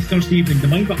every Thursday evening, the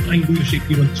Mind Behind Leadership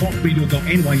here on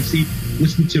TalkRadio.nyc.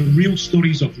 Listen to real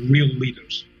stories of real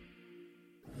leaders.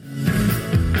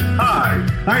 Hi,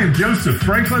 I am Joseph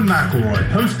Franklin McElroy,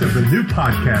 host of the new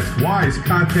podcast, Wise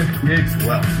Content Creates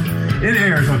Wealth. It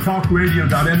airs on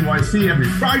TalkRadio.nyc every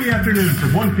Friday afternoon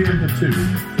from 1 p.m. to 2.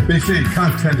 They say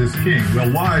content is king. Well,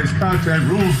 wise content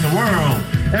rules the world.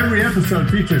 Every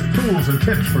episode features tools and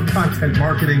tips for content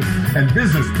marketing and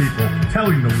business people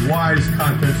telling the wise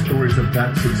content stories of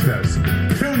that success.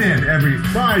 Tune in every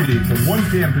Friday from 1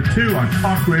 p.m. to 2 on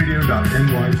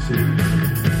TalkRadio.nyc.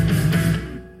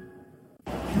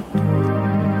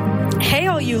 Hey,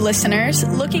 all you listeners,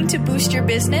 looking to boost your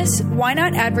business? Why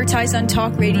not advertise on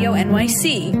Talk Radio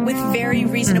NYC with very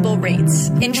reasonable rates?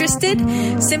 Interested?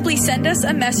 Simply send us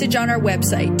a message on our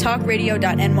website,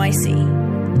 talkradio.nyc.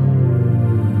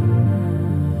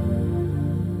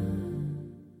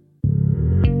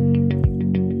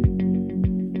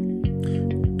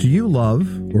 Do you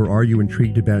love or are you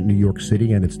intrigued about New York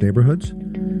City and its neighborhoods?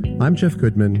 I'm Jeff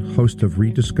Goodman, host of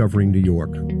Rediscovering New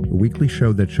York, a weekly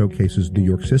show that showcases New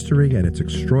York's history and its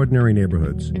extraordinary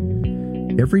neighborhoods.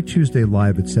 Every Tuesday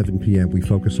live at 7 p.m., we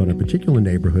focus on a particular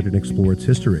neighborhood and explore its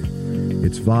history,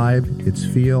 its vibe, its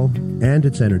feel, and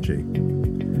its energy.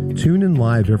 Tune in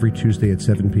live every Tuesday at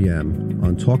 7 p.m.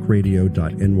 on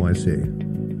talkradio.nyc.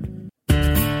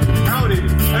 Howdy,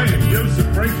 I am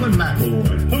Joseph Franklin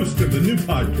McElroy, host of the new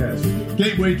podcast,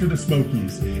 Gateway to the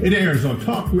Smokies. It airs on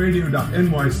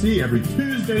TalkRadio.nyc every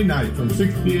Tuesday night from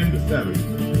 6 p.m. to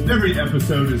 7. Every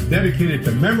episode is dedicated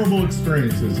to memorable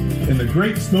experiences in the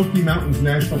Great Smoky Mountains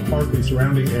National Park and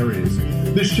surrounding areas.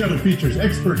 This show features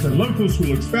experts and locals who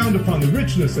will expound upon the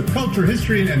richness of culture,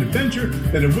 history, and adventure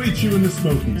that awaits you in the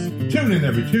Smokies. Tune in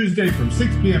every Tuesday from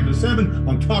 6 p.m. to 7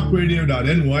 on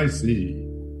TalkRadio.nyc.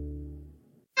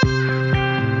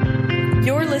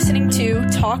 You're listening to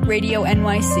Talk Radio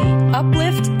NYC.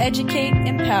 Uplift, educate,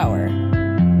 empower.